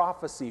of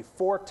prophecy,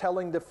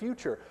 foretelling the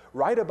future.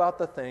 Write about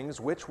the things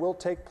which will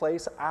take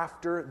place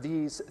after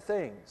these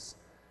things.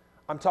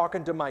 I'm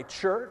talking to my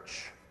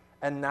church,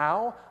 and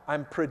now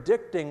I'm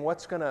predicting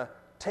what's going to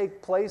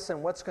take place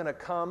and what's going to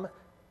come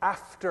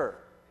after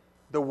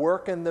the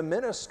work and the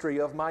ministry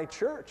of my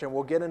church. And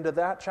we'll get into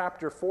that,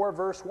 chapter 4,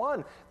 verse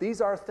 1. These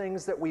are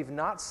things that we've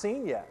not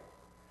seen yet.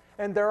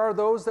 And there are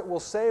those that will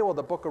say, well,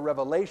 the book of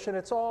Revelation,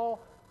 it's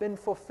all been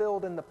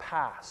fulfilled in the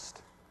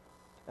past.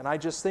 And I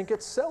just think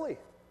it's silly.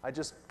 I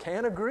just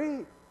can't agree.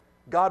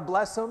 God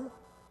bless them.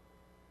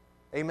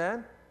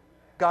 Amen?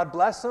 God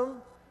bless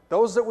them.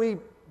 Those that we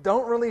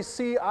don't really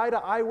see eye to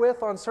eye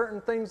with on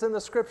certain things in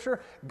the Scripture,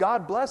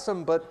 God bless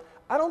them. But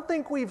I don't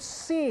think we've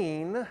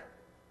seen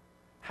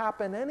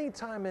happen any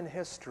time in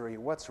history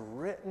what's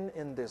written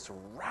in this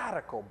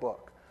radical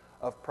book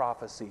of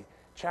prophecy,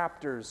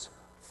 chapters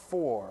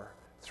 4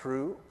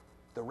 through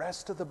the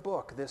rest of the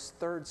book, this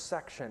third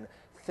section,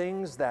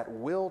 things that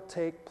will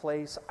take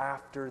place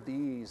after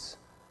these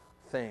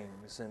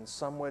things. And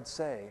some would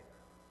say,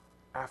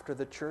 after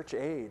the church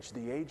age,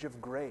 the age of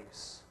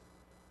grace,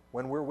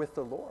 when we're with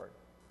the Lord.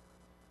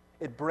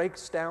 It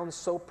breaks down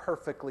so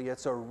perfectly,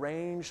 it's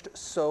arranged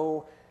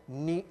so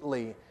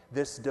neatly,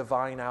 this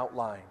divine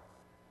outline.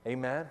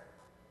 Amen?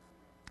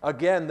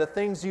 Again, the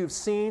things you've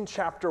seen,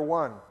 chapter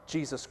 1,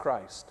 Jesus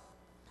Christ.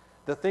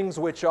 The things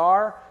which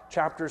are,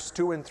 chapters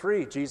 2 and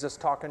 3, Jesus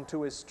talking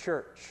to his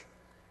church.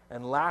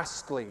 And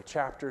lastly,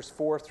 chapters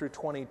 4 through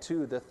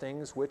 22, the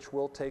things which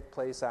will take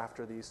place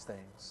after these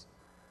things.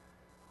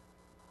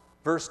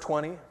 Verse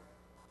 20,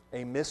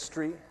 a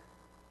mystery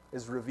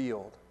is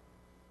revealed.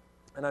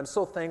 And I'm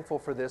so thankful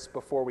for this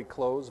before we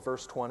close,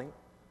 verse 20.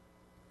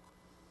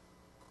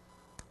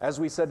 As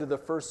we said to the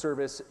first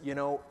service,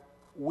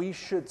 we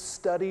should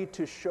study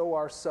to show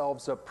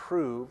ourselves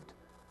approved,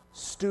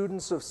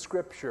 students of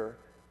Scripture,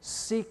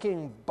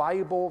 seeking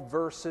Bible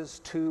verses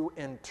to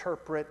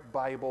interpret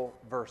Bible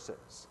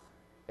verses.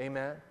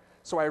 Amen?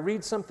 So I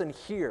read something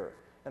here,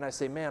 and I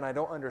say, man, I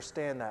don't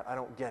understand that. I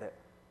don't get it.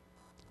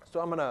 So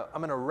I'm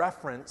gonna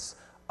reference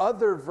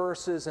other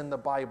verses in the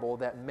Bible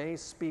that may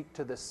speak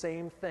to the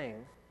same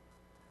thing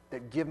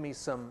that give me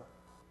some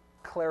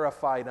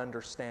clarified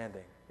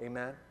understanding.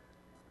 Amen?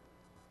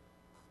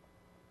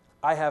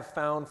 I have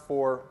found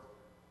for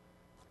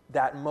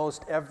that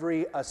most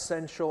every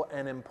essential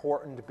and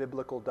important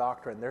biblical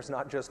doctrine, there's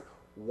not just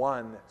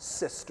one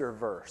sister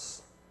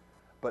verse,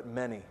 but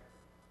many.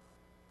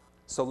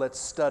 So let's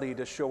study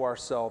to show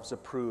ourselves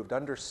approved,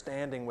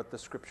 understanding what the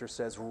Scripture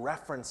says,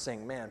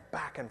 referencing,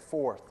 back and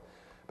forth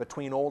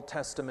between Old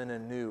Testament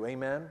and New.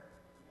 Amen?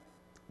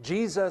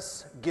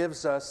 Jesus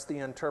gives us the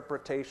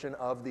interpretation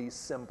of these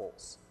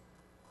symbols.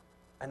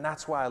 And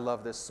that's why I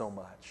love this so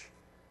much.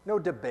 No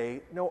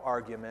debate, no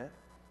argument.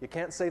 You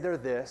can't say they're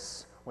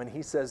this when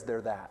he says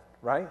they're that,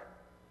 right?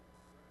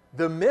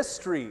 The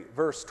mystery,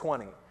 verse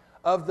 20,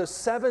 of the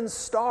 7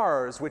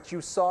 stars which you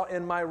saw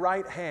in my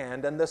right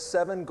hand and the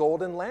 7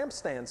 golden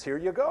lampstands. Here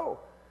you go.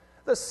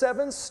 The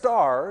 7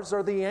 stars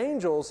are the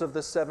angels of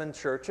the 7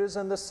 churches,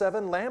 and the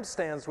 7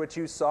 lampstands which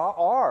you saw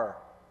are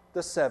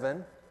the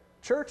 7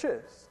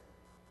 churches.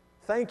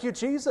 Thank you,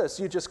 Jesus.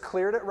 You just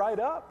cleared it right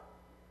up.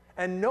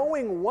 And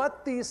knowing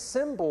what these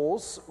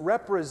symbols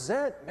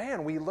represent,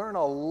 we learn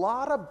a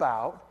lot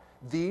about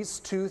these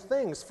 2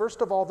 things.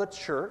 First of all, the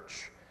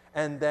church,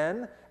 and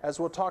then, as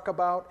we'll talk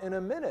about in a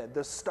minute,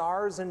 the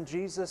stars in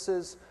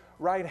Jesus'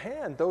 right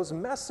hand, those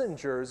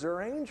messengers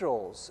or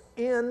angels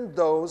in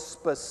those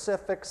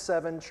specific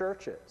 7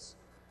 churches.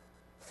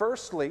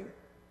 Firstly,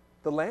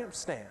 the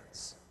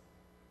lampstands.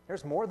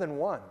 There's more than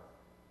one.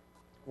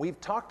 We've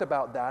talked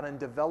about that and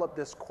developed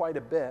this quite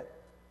a bit.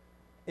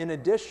 In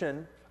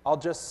addition, I'll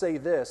just say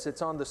this,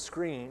 it's on the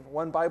screen.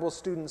 One Bible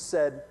student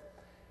said,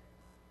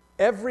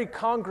 every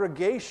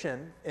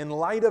congregation, in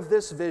light of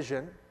this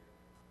vision,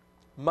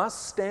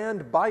 must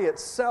stand by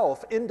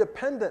itself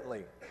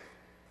independently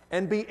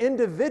and be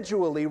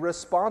individually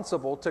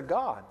responsible to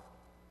God.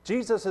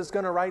 Jesus is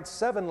going to write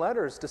 7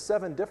 letters to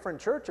 7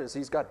 different churches.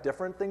 He's got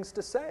different things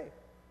to say.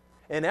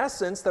 In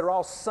essence, they're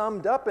all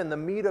summed up in the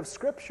meat of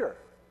Scripture.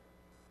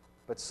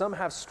 But some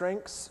have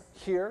strengths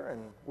here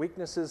and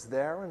weaknesses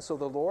there, and so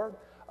the Lord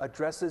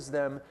addresses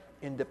them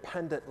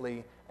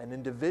independently and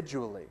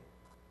individually.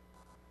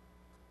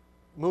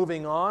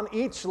 Moving on,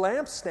 each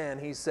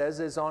lampstand, he says,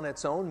 is on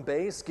its own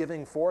base,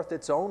 giving forth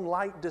its own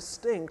light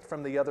distinct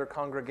from the other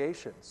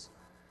congregations.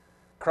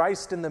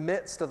 Christ in the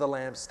midst of the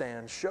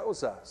lampstand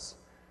shows us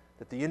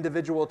that the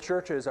individual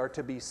churches are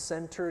to be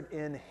centered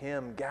in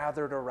Him,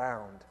 gathered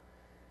around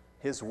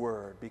His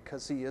Word,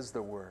 because He is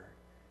the Word.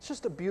 It's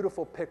just a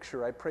beautiful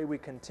picture. I pray we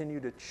continue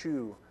to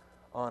chew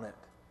on it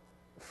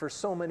for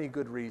so many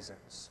good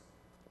reasons.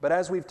 But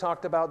as we've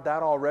talked about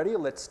that already,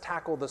 let's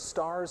tackle the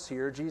stars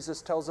here.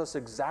 Jesus tells us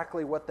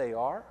exactly what they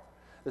are.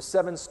 The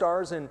 7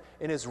 stars in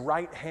His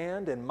right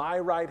hand and my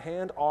right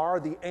hand are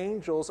the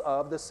angels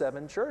of the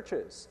 7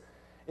 churches.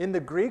 In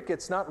the Greek,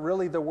 it's not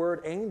really the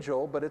word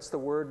angel, but it's the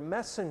word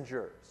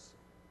messengers.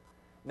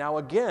 Now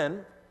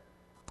again,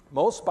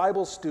 most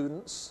Bible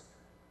students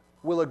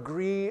will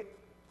agree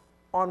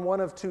on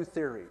one of 2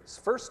 theories.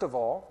 First of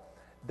all,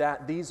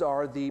 that these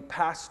are the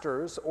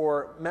pastors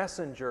or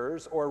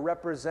messengers or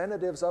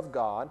representatives of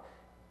God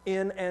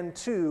in and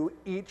to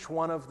each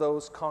one of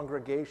those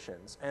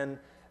congregations. And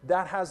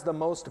that has the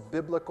most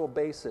biblical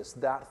basis,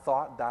 that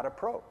thought, that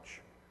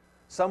approach.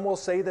 Some will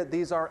say that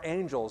these are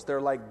angels.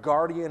 They're like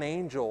guardian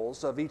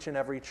angels of each and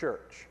every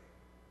church.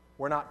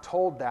 We're not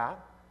told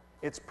that.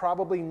 It's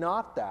probably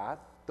not that.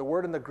 The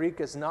word in the Greek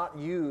is not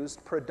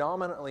used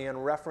predominantly in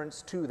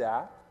reference to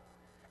that.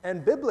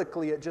 And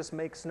biblically, it just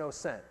makes no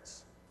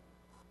sense.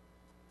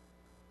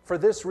 For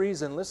this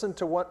reason, listen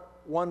to what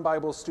one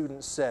Bible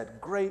student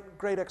said. Great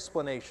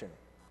explanation.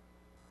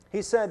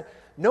 He said,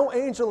 no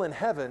angel in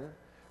heaven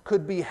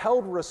could be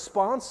held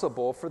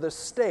responsible for the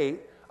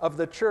state of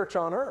the church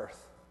on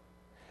earth.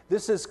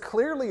 This is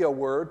clearly a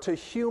word to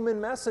human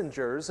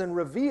messengers and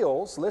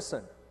reveals,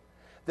 listen,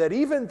 that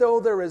even though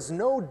there is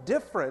no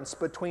difference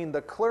between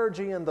the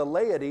clergy and the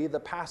laity,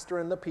 the pastor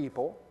and the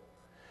people,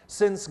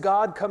 since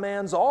God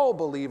commands all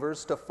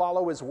believers to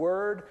follow His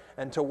word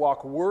and to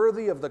walk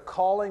worthy of the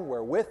calling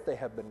wherewith they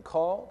have been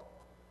called,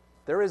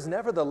 there is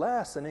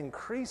nevertheless an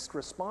increased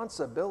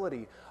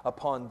responsibility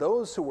upon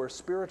those who are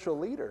spiritual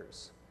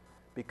leaders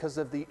because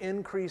of the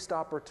increased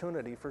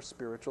opportunity for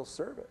spiritual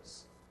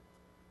service.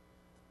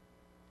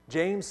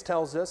 James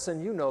tells us,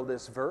 and you know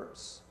this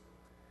verse,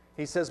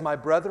 he says, my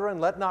brethren,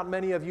 let not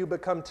many of you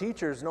become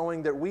teachers,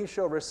 knowing that we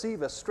shall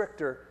receive a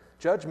stricter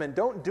judgment.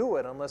 Don't do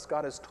it unless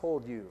God has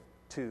told you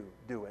to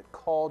do it,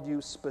 called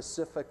you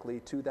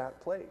specifically to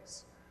that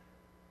place,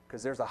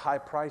 because there's a high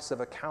price of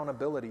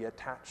accountability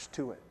attached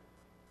to it.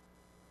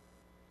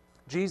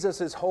 Jesus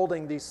is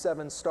holding these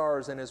 7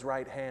 stars in His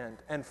right hand,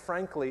 and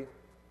frankly,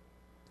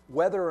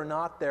 whether or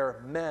not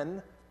they're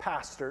men,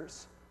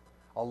 pastors,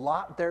 a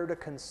lot there to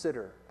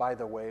consider, by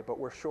the way, but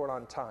we're short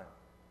on time.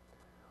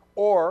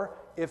 Or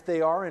if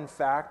they are in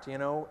fact,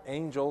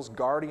 angels,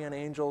 guardian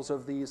angels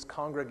of these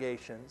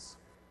congregations,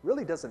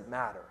 really doesn't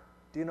matter.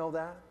 Do you know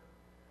that?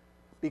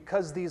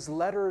 Because these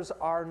letters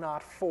are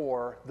not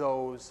for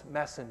those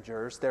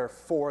messengers, they're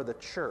for the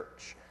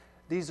church.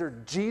 These are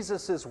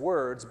Jesus'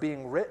 words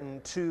being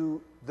written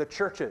to the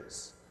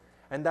churches.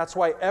 And that's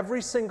why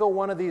every single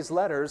one of these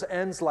letters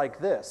ends like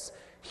this.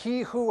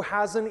 He who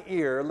has an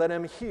ear, let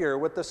him hear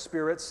what the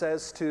Spirit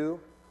says to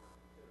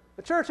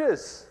the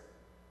churches.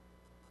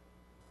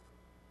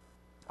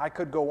 I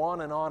could go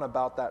on and on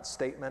about that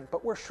statement,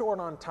 but we're short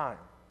on time.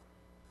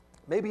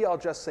 Maybe I'll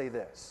just say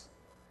this.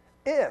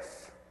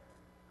 If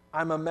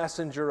I'm a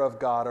messenger of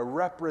God, a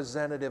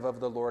representative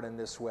of the Lord in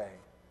this way,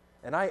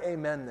 and I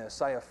amen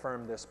this, I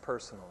affirm this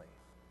personally,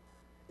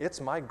 it's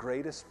my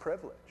greatest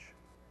privilege.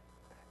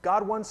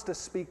 God wants to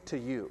speak to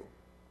you,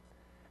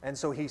 and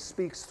so He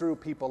speaks through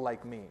people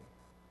like me.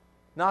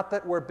 Not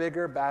that we're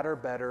bigger, badder,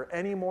 better,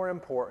 any more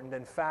important.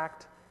 In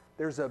fact,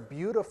 there's a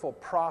beautiful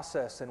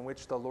process in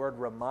which the Lord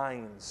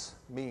reminds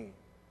me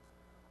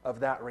of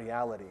that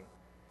reality,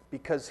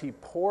 because He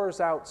pours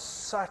out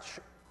such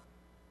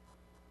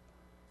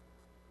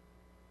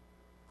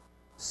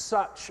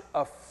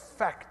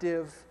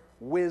effective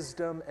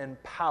wisdom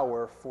and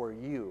power for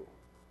you.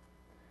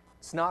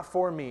 It's not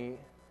for me.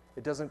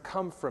 It doesn't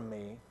come from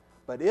me.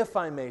 But if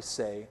I may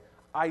say,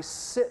 I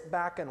sit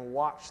back and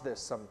watch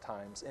this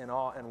sometimes in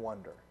awe and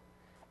wonder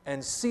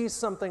and see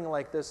something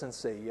like this and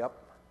say, yep,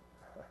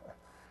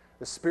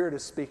 the Spirit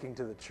is speaking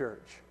to the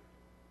church.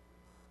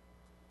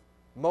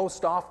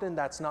 Most often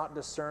that's not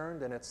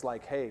discerned, and it's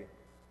like, hey,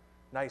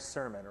 nice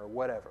sermon or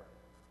whatever.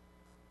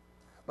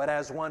 But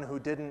as one who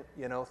didn't,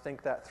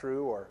 think that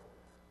through or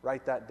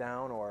write that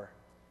down, or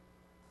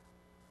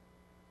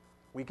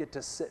we get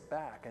to sit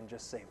back and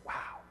just say,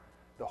 wow,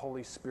 the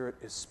Holy Spirit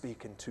is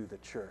speaking to the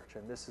church,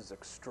 and this is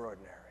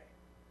extraordinary.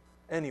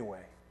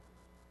 Anyway,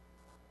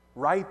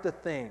 write the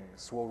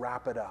things, we'll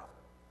wrap it up,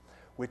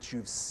 which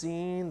you've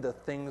seen, the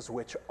things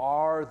which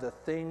are, the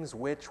things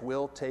which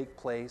will take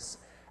place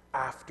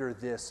after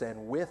this.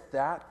 And with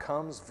that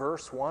comes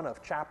verse 1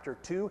 of chapter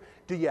 2.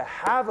 Do you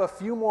have a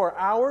few more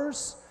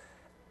hours?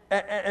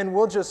 And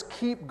we'll just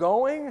keep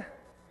going?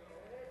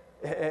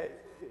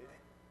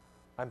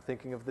 I'm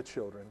thinking of the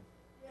children.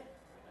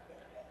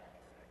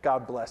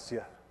 God bless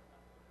you.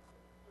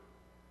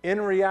 In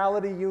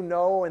reality, in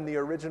the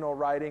original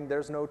writing,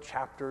 there's no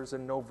chapters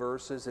and no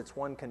verses. It's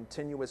one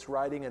continuous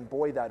writing, and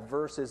boy, that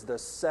verse is the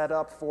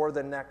setup for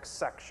the next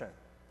section.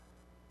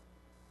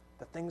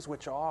 the things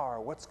which are,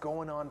 what's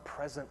going on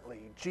presently.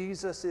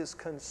 Jesus is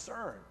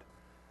concerned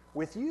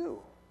with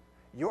you,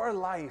 your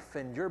life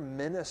and your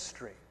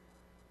ministry.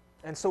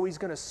 And so he's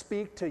going to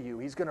speak to you.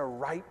 He's going to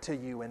write to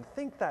you, and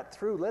think that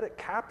through. Let it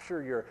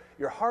capture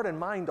your heart and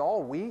mind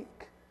all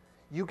week.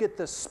 You get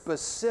the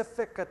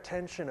specific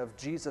attention of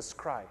Jesus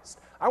Christ.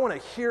 I want to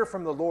hear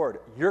from the Lord.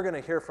 You're going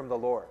to hear from the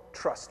Lord.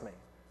 Trust me.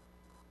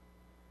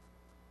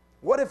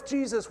 What if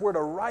Jesus were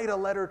to write a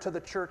letter to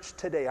the church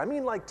today? I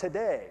mean, like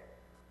today.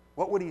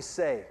 What would he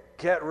say?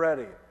 Get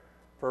ready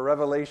for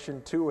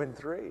Revelation 2 and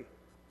 3.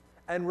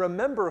 And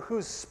remember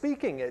who's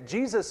speaking it.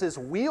 Jesus is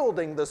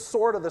wielding the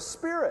sword of the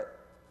Spirit.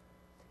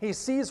 He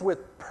sees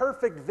with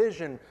perfect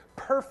vision,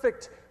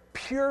 perfect,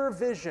 pure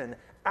vision,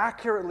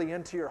 accurately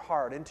into your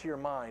heart, into your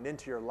mind,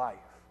 into your life.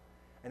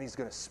 And he's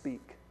going to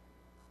speak.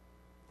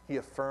 He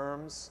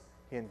affirms,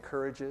 he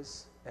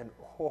encourages, and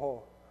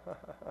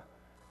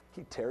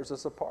he tears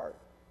us apart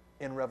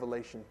in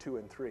Revelation 2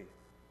 and 3,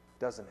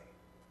 doesn't he?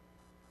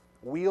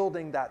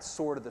 Wielding that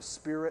sword of the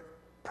Spirit,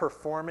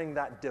 performing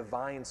that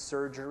divine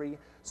surgery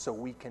so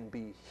we can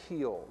be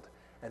healed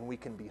and we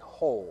can be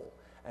whole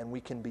and we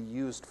can be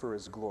used for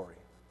his glory.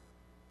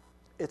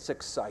 It's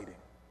exciting.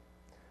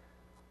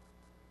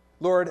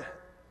 Lord,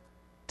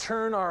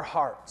 turn our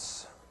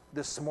hearts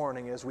this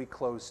morning as we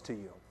close to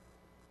you.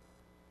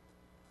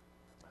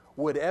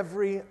 Would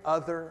every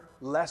other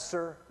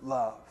lesser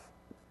love,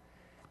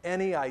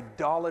 any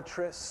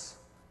idolatrous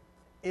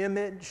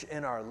image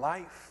in our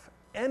life,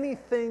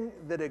 anything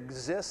that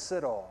exists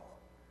at all,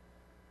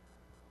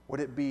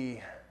 would it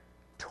be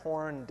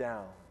torn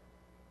down,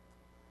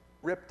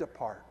 ripped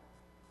apart,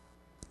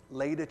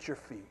 laid at your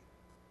feet?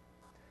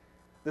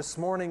 This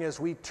morning, as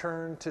we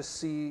turn to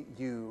see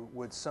you,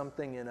 would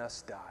something in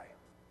us die?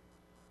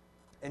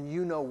 And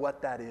you know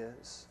what that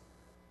is.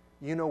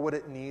 You know what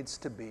it needs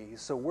to be.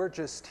 So we're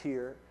just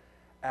here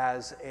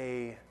as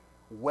a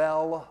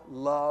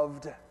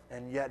well-loved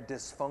and yet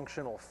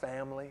dysfunctional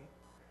family.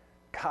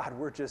 God,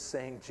 we're just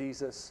saying,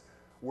 Jesus,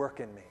 work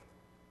in me.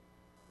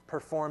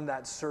 Perform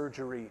that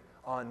surgery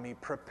on me.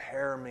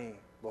 Prepare me,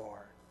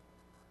 Lord,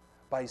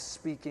 by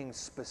speaking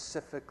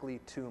specifically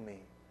to me,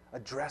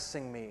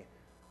 addressing me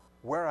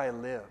where I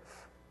live.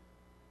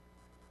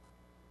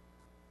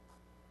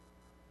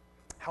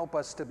 Help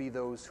us to be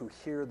those who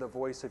hear the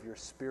voice of your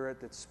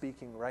Spirit that's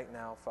speaking right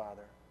now,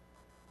 Father.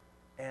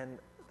 And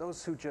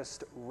those who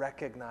just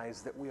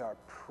recognize that we are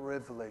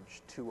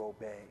privileged to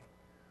obey.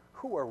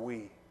 Who are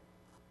we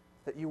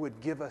that you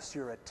would give us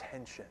your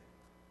attention?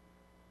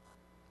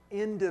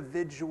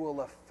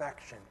 Individual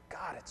affection.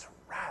 God, it's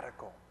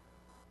radical.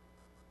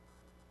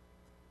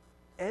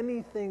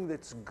 Anything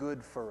that's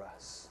good for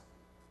us,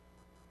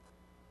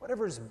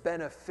 whatever's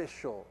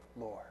beneficial,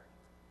 Lord,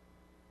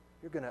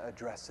 you're going to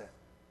address it.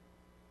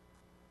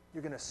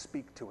 You're going to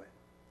speak to it.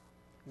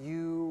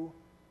 You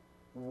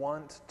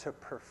want to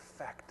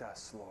perfect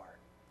us, Lord,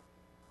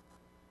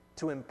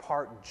 to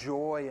impart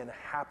joy and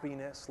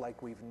happiness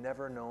like we've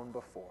never known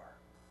before.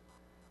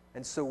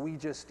 And so we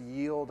just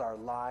yield our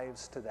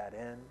lives to that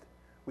end.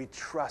 We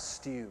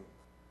trust you,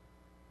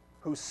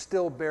 who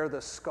still bear the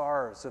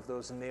scars of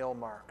those nail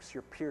marks,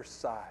 your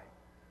pierced side,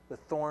 the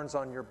thorns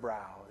on your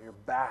brow, your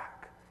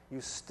back.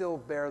 You still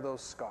bear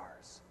those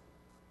scars,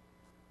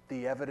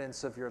 the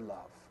evidence of your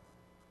love.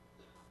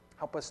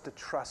 Help us to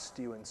trust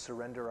you and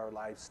surrender our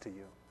lives to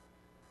you.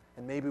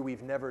 And maybe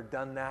we've never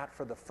done that.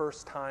 For the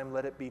first time,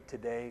 let it be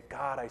today.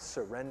 God, I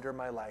surrender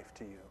my life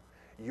to you.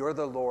 You're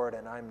the Lord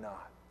and I'm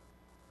not.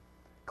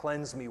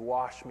 Cleanse me,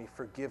 wash me,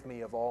 forgive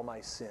me of all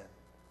my sin.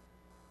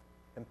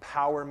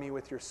 Empower me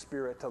with your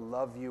Spirit to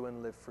love you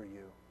and live for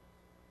you.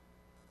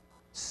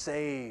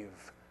 Save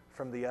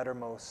from the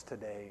uttermost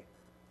today,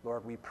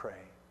 Lord, we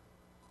pray.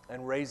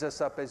 And raise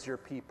us up as your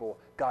people,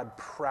 God,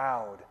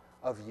 proud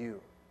of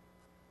you.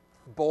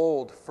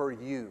 Bold for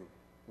you,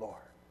 Lord.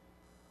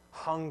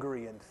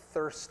 Hungry and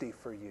thirsty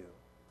for you.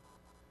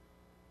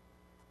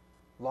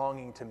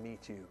 Longing to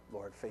meet you,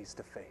 Lord, face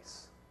to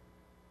face,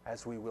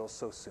 as we will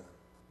so soon.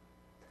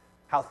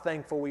 How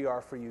thankful we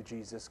are for you,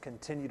 Jesus.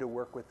 Continue to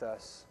work with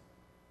us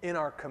in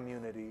our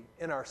community,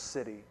 in our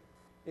city,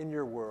 in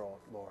your world,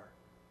 Lord.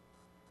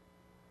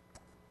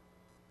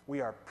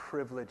 We are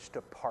privileged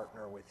to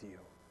partner with you.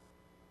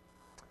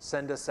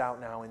 Send us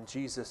out now. In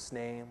Jesus'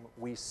 name,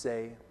 we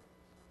say,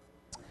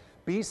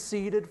 be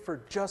seated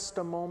for just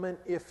a moment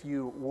if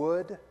you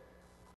would.